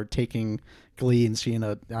 spiteful or taking glee in seeing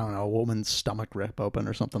a woman's stomach rip open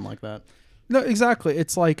or something like that. No, exactly.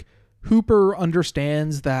 It's like Hooper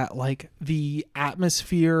understands that like the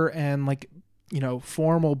atmosphere and like,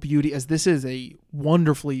 formal beauty, as this is a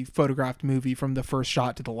wonderfully photographed movie from the first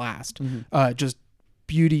shot to the last. Just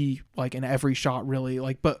beauty like in every shot, really,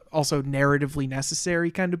 like, but also narratively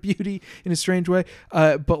necessary kind of beauty in a strange way.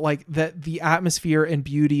 But like that the atmosphere and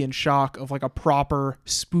beauty and shock of like a proper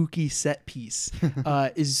spooky set piece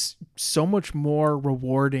is so much more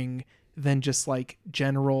rewarding than just like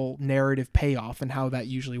general narrative payoff and how that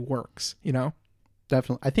usually works,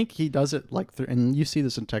 Definitely. I think he does it like and you see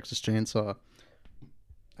this in Texas Chainsaw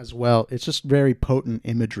as well. It's just very potent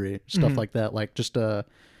imagery, stuff like that, like just the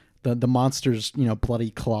monster's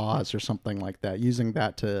bloody claws or something like that, using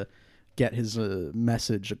that to get his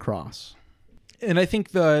message across. And I think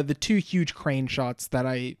the two huge crane shots that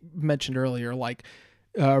I mentioned earlier, like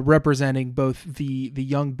representing both the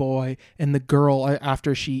young boy and the girl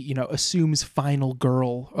after she assumes final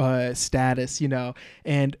girl status,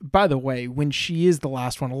 and by the way, when she is the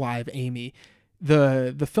last one alive, Amy,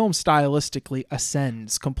 the film stylistically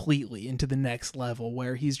ascends completely into the next level,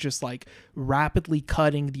 where he's just like rapidly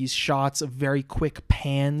cutting these shots of very quick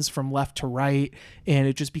pans from left to right, and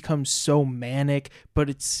it just becomes so manic, but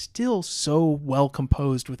it's still so well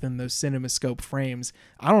composed within those CinemaScope frames.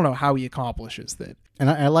 I don't know how he accomplishes that. And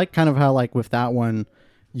I like kind of how like with that one,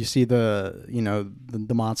 you see the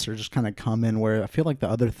monster just kind of come in, where I feel like the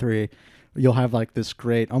other three, you'll have like this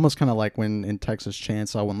great, almost kind of like when in Texas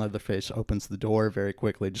Chainsaw, when Leatherface opens the door very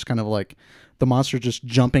quickly, just kind of like the monster just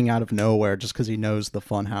jumping out of nowhere just because he knows the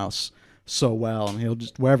funhouse so well, and he'll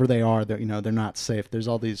just, wherever they are, they're not safe. There's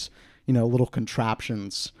all these little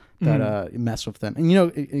contraptions that mess with them, and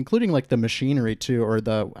including like the machinery too, or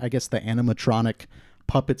I guess the animatronic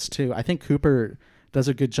puppets too. I think Cooper does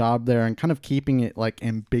a good job there and kind of keeping it like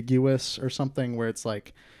ambiguous or something, where it's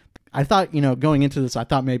like, I thought, going into this, I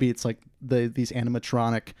thought maybe it's like these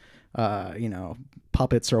animatronic,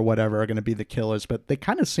 puppets or whatever are going to be the killers, but they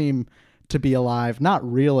kind of seem to be alive. Not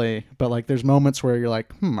really, but like there's moments where you're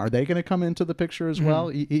like, are they going to come into the picture as well?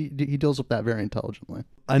 He deals with that very intelligently.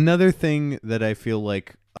 Another thing that I feel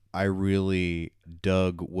like I really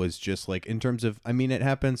dug was just like, in terms of, I mean, it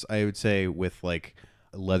happens, I would say, with like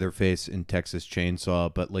Leatherface in Texas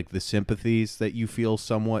Chainsaw, but like the sympathies that you feel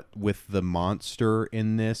somewhat with the monster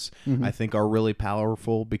in this, I think are really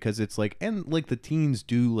powerful, because it's like, and like the teens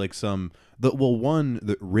do like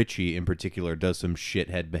Richie in particular does some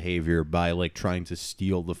shithead behavior by like trying to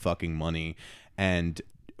steal the fucking money, and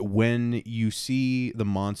when you see the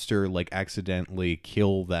monster like accidentally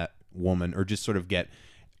kill that woman or just sort of get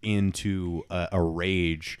into a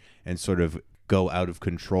rage and sort of go out of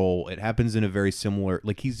control, it happens in a very similar,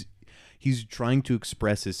 like he's trying to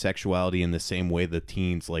express his sexuality in the same way the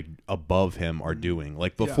teens like above him are doing.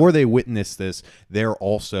 Like before they witness this, they're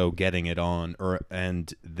also getting it on,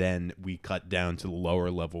 and then we cut down to the lower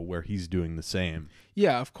level where he's doing the same.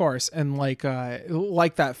 Yeah, of course. And like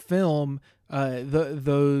that film,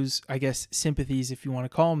 those, I guess, sympathies, if you want to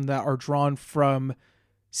call them that, are drawn from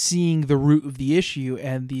seeing the root of the issue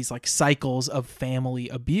and these like cycles of family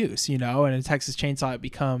abuse, and in Texas Chainsaw it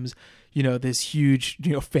becomes, this huge,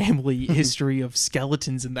 family history of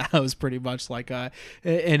skeletons in the house, pretty much like,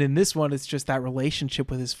 and in this one, it's just that relationship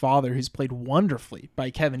with his father, who's played wonderfully by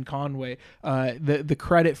Kevin Conway. The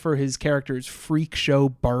credit for his character is Freak Show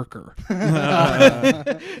Barker.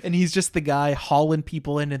 And he's just the guy hauling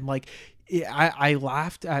people in, and like, I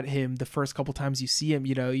laughed at him the first couple times you see him.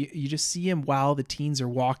 You just see him while the teens are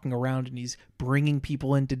walking around, and he's bringing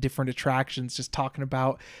people into different attractions, just talking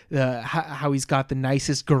about how he's got the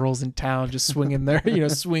nicest girls in town just swinging there,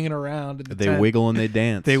 swinging around. They wiggle and they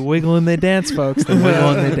dance. They wiggle and they dance, folks. They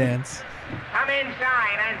wiggle and they dance. Come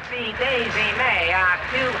inside and see Daisy May, our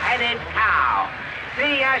two-headed cow.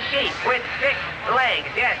 See a sheep with 6 legs.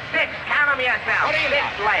 Yes, 6. Count them yourself. 6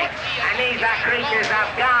 legs. And these are creatures of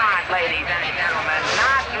God, ladies and gentlemen,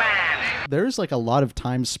 not man. There's like a lot of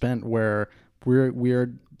time spent where we're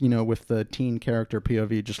with the teen character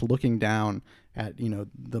POV just looking down at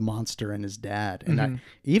the monster and his dad, and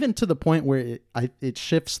even to the point where it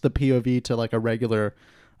shifts the POV to like a regular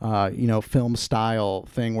film style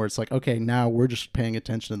thing, where it's like, okay, now we're just paying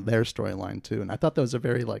attention to their storyline too. And I thought that was a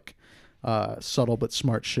very like subtle but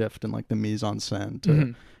smart shift in like the mise en scène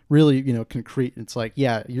to really concrete. It's like,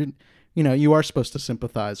 yeah, you are supposed to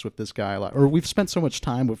sympathize with this guy a lot, or we've spent so much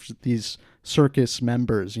time with these circus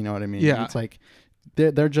members, you know what I mean? Yeah, it's like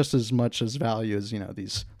they're just as much as value as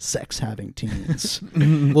these sex having teens. A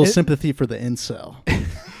little sympathy for the incel.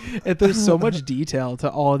 And there's so much detail to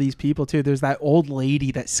all these people too. There's that old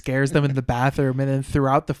lady that scares them in the bathroom, and then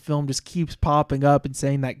throughout the film just keeps popping up and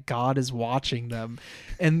saying that God is watching them.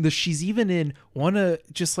 And she's even in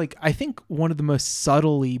I think one of the most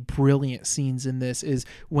subtly brilliant scenes in this is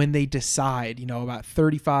when they decide, about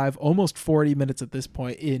 35, almost 40 minutes at this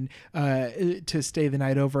point to stay the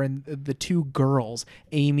night over, and the two girls,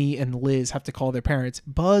 Amy and Liz, have to call their parents.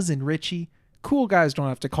 Buzz and Richie, cool guys, don't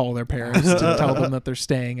have to call their parents to tell them that they're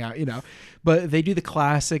staying out, but they do the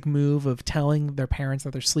classic move of telling their parents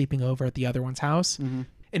that they're sleeping over at the other one's house. Mm-hmm.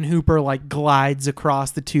 And Hooper glides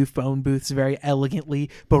across the two phone booths very elegantly,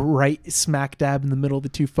 but right smack dab in the middle of the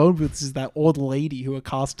two phone booths is that old lady who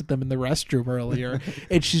accosted them in the restroom earlier.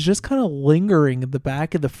 And she's just kind of lingering in the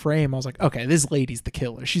back of the frame. I was like, okay, this lady's the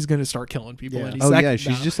killer. She's going to start killing people any second now.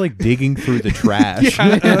 She's just digging through the trash.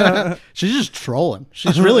 She's just trolling.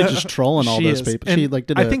 She's really just trolling all those people. And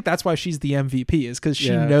I think that's why she's the MVP, is because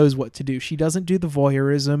she knows what to do. She doesn't do the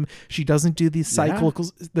voyeurism. She doesn't do the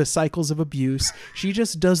cycles of abuse. She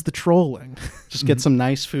just does the trolling. Just get some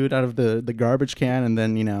nice food out of the garbage can, and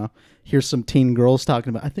then here's some teen girls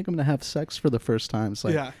talking about, I think I'm gonna have sex for the first time. It's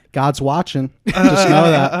God's watching. Just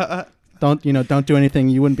know that. Don't do anything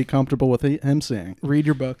you wouldn't be comfortable with him seeing. Read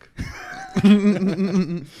your book.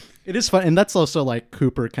 It is fun, and that's also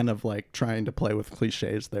Cooper kind of trying to play with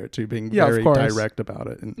cliches there too, being very direct about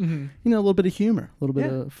it, and a little bit of humor, a little bit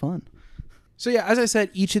of fun. So as I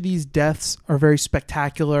said, each of these deaths are very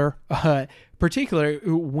spectacular. Particularly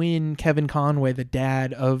when Kevin Conway, the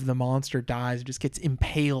dad of the monster, dies, just gets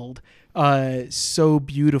impaled so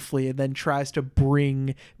beautifully, and then tries to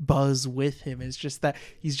bring Buzz with him. It's just that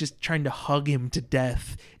he's just trying to hug him to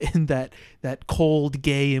death in that cold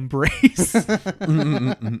gay embrace.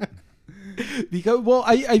 Because,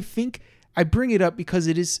 I think I bring it up because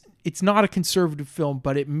it's not a conservative film,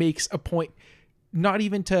 but it makes a point not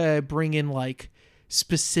even to bring in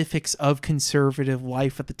specifics of conservative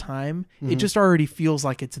life at the time. It just already feels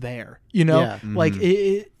like it's there,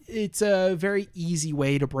 it's a very easy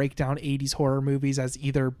way to break down 80s horror movies as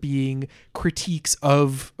either being critiques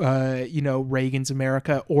of Reagan's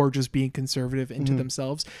America or just being conservative into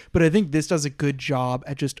themselves. But I think this does a good job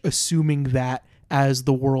at just assuming that as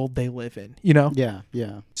the world they live in, Yeah.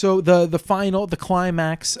 So the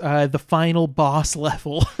climax, the final boss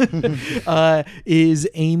level is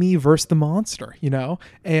Amy versus the monster,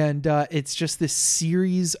 and it's just this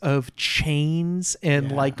series of chains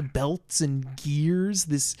and belts and gears,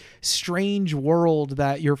 this strange world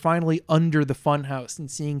that you're finally under the funhouse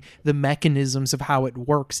and seeing the mechanisms of how it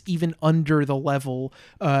works, even under the level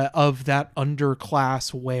of that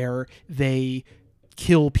underclass where they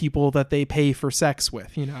kill people that they pay for sex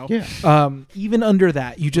with, even under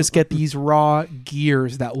that, you just get these raw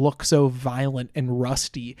gears that look so violent and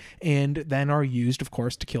rusty, and then are used, of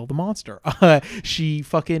course, to kill the monster. She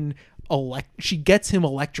gets him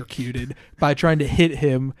electrocuted by trying to hit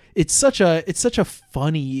him. It's such a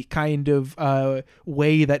funny kind of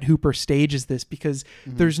way that Hooper stages this, because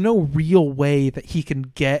there's no real way that he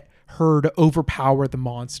can get her to overpower the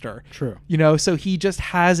monster. True. So he just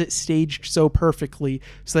has it staged so perfectly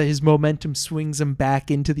so that his momentum swings him back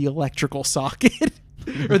into the electrical socket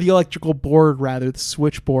or the electrical board, rather, the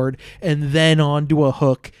switchboard, and then onto a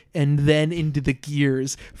hook, and then into the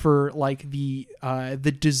gears for the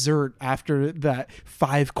dessert after that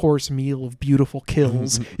 5-course meal of beautiful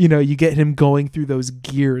kills. You get him going through those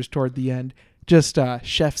gears toward the end. Just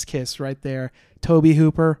chef's kiss right there. Tobe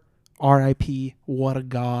Hooper, R.I.P. What a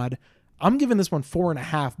god. I'm giving this one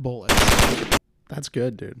 4.5 bullets. That's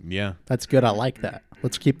good, dude. Yeah. That's good. I like that.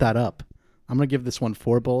 Let's keep that up. I'm going to give this one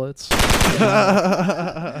 4 bullets. I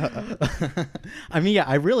mean,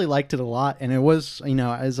 I really liked it a lot. And it was,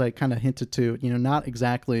 as I kind of hinted to, not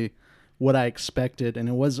exactly what I expected. And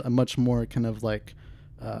it was a much more kind of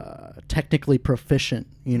technically proficient,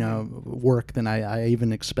 work than I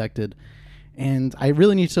even expected. And I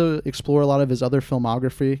really need to explore a lot of his other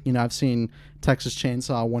filmography. I've seen Texas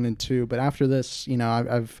Chainsaw 1 and 2, but after this,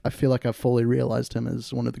 I feel like I've fully realized him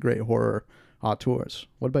as one of the great horror auteurs.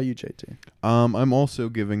 What about you, JT? I'm also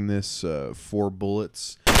giving this 4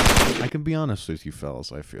 bullets. I can be honest with you,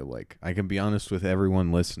 fellas. I feel like I can be honest with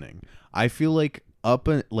everyone listening. I feel like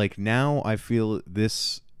now I feel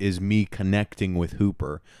this is me connecting with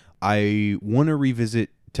Hooper. I want to revisit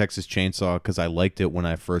Texas Chainsaw because I liked it when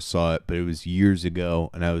I first saw it, but it was years ago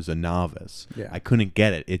and I was a novice. Yeah. I couldn't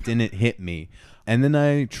get it. It didn't hit me. And then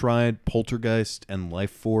I tried Poltergeist and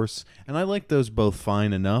Life Force, and I liked those both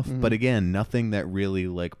fine enough. But again, nothing that really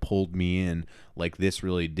pulled me in like this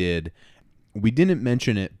really did. We didn't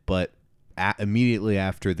mention it, but immediately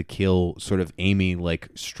after the kill, sort of Amy like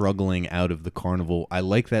struggling out of the carnival. I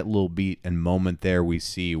like that little beat and moment there we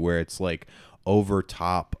see where it's like over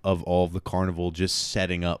top of all of the carnival, just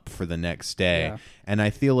setting up for the next day. Yeah. And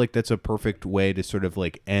I feel like that's a perfect way to sort of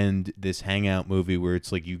like end this hangout movie, where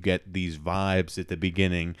it's like you get these vibes at the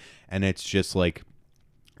beginning, and it's just like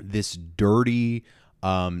this dirty,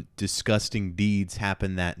 disgusting deeds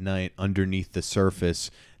happen that night underneath the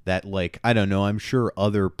surface that, like, I don't know, I'm sure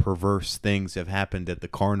other perverse things have happened at the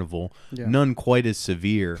carnival. Yeah. None quite as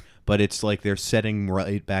severe, but it's like they're setting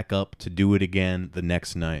right back up to do it again the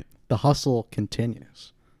next night. The hustle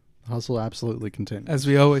continues. The hustle absolutely continues. As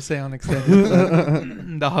we always say on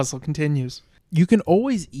Extended, the hustle continues. You can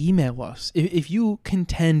always email us if you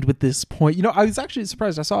contend with this point. You know, I was actually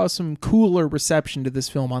surprised. I saw some cooler reception to this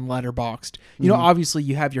film on Letterboxd. You know, obviously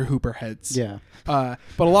you have your Hooper heads. Yeah. But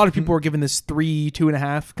a lot of people were giving this 3,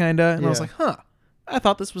 2.5 kind of. And I was Yeah. like, huh, I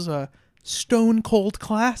thought this was a stone cold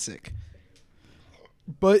classic.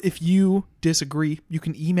 But if you disagree, you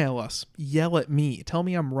can email us, yell at me, tell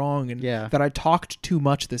me I'm wrong, and that I talked too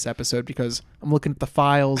much this episode, because I'm looking at the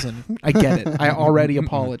files and I get it. I already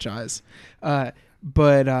apologize. But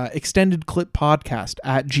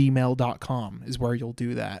extendedclippodcast@gmail.com is where you'll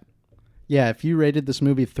do that. Yeah, if you rated this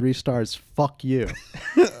movie 3 stars, fuck you.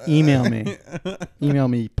 Email me. Email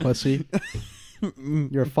me, pussy.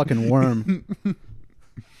 You're a fucking worm. You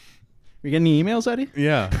get any emails, Eddie?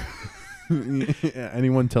 Yeah.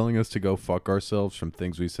 Anyone telling us to go fuck ourselves from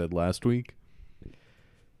things we said last week?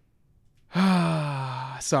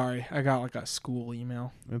 Sorry, I got like a school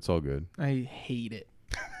email. It's all good. I hate it.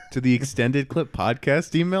 To the Extended Clip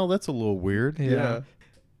Podcast email? That's a little weird. Yeah.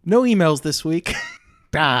 No emails this week.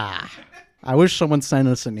 I wish someone sent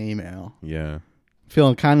us an email. Yeah.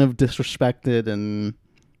 Feeling kind of disrespected and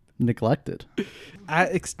neglected.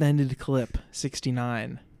 At Extended Clip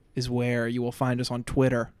 69 is where you will find us on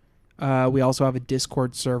Twitter. We also have a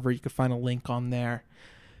Discord server. You can find a link on there.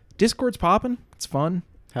 Discord's popping. It's fun.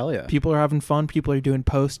 Hell yeah. People are having fun. People are doing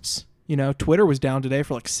posts. You know, Twitter was down today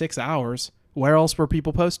for like 6 hours. Where else were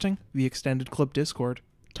people posting? The Extended Clip Discord.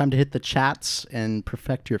 Time to hit the chats and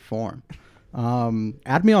perfect your form.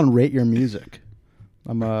 Add me on Rate Your Music.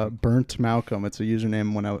 I'm a Burnt Malcolm. It's a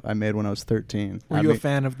username I made when I was 13. Were you a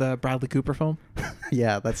fan of the Bradley Cooper film?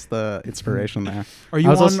 Yeah, that's the inspiration there. Are you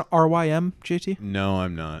on RYM, JT? No,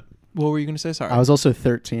 I'm not. What were you going to say? Sorry. I was also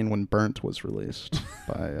 13 when Burnt was released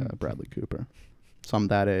by Bradley Cooper. So I'm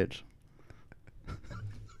that age.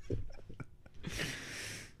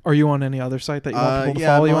 Are you on any other site that you want people to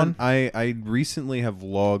follow you on? I recently have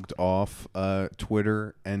logged off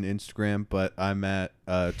Twitter and Instagram, but I'm at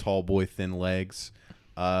Tall Boy Thin Legs.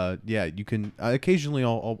 Yeah, you can occasionally.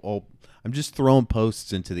 I'm just throwing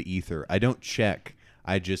posts into the ether. I don't check.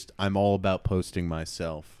 I'm all about posting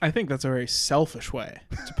myself. I think that's a very selfish way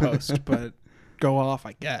to post, but go off,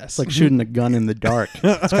 I guess. It's like shooting a gun in the dark.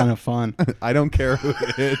 It's kind of fun. I don't care who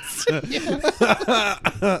it is.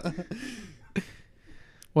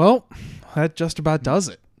 Well, that just about does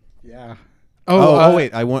it. Yeah. Oh,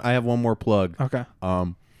 wait. I have one more plug. Okay.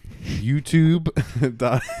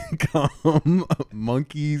 YouTube.com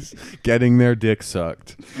monkeys getting their dick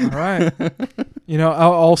sucked. All right. You know,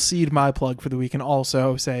 I'll cede my plug for the week and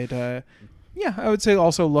also say to, I would say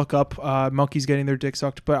also look up monkeys getting their dick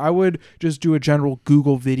sucked, but I would just do a general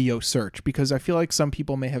Google video search, because I feel like some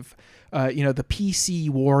people may have, the PC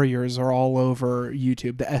warriors are all over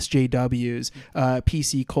YouTube, the SJWs,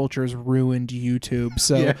 PC culture's ruined YouTube.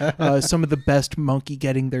 So some of the best monkey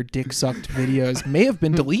getting their dick sucked videos may have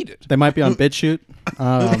been deleted. They might be on BitChute.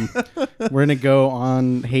 We're going to go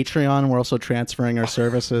on Patreon. We're also transferring our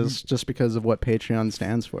services just because of what Patreon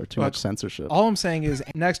stands for. Too much censorship. All I'm saying is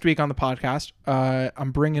next week on the podcast,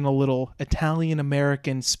 I'm bringing a little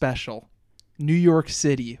Italian-American special. New York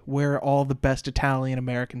City, where all the best Italian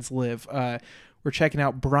Americans live. We're checking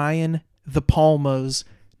out Brian De Palma's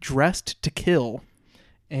Dressed to Kill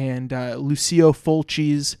and Lucio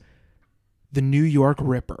Fulci's The New York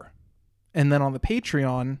Ripper. And then on the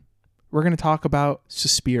Patreon, we're going to talk about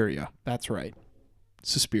Suspiria. That's right.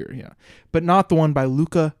 Suspiria. But not the one by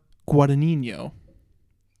Luca Guadagnino.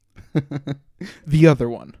 The other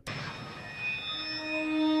one.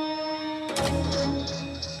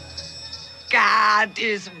 God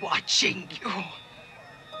is watching you.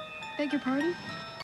 Beg your pardon?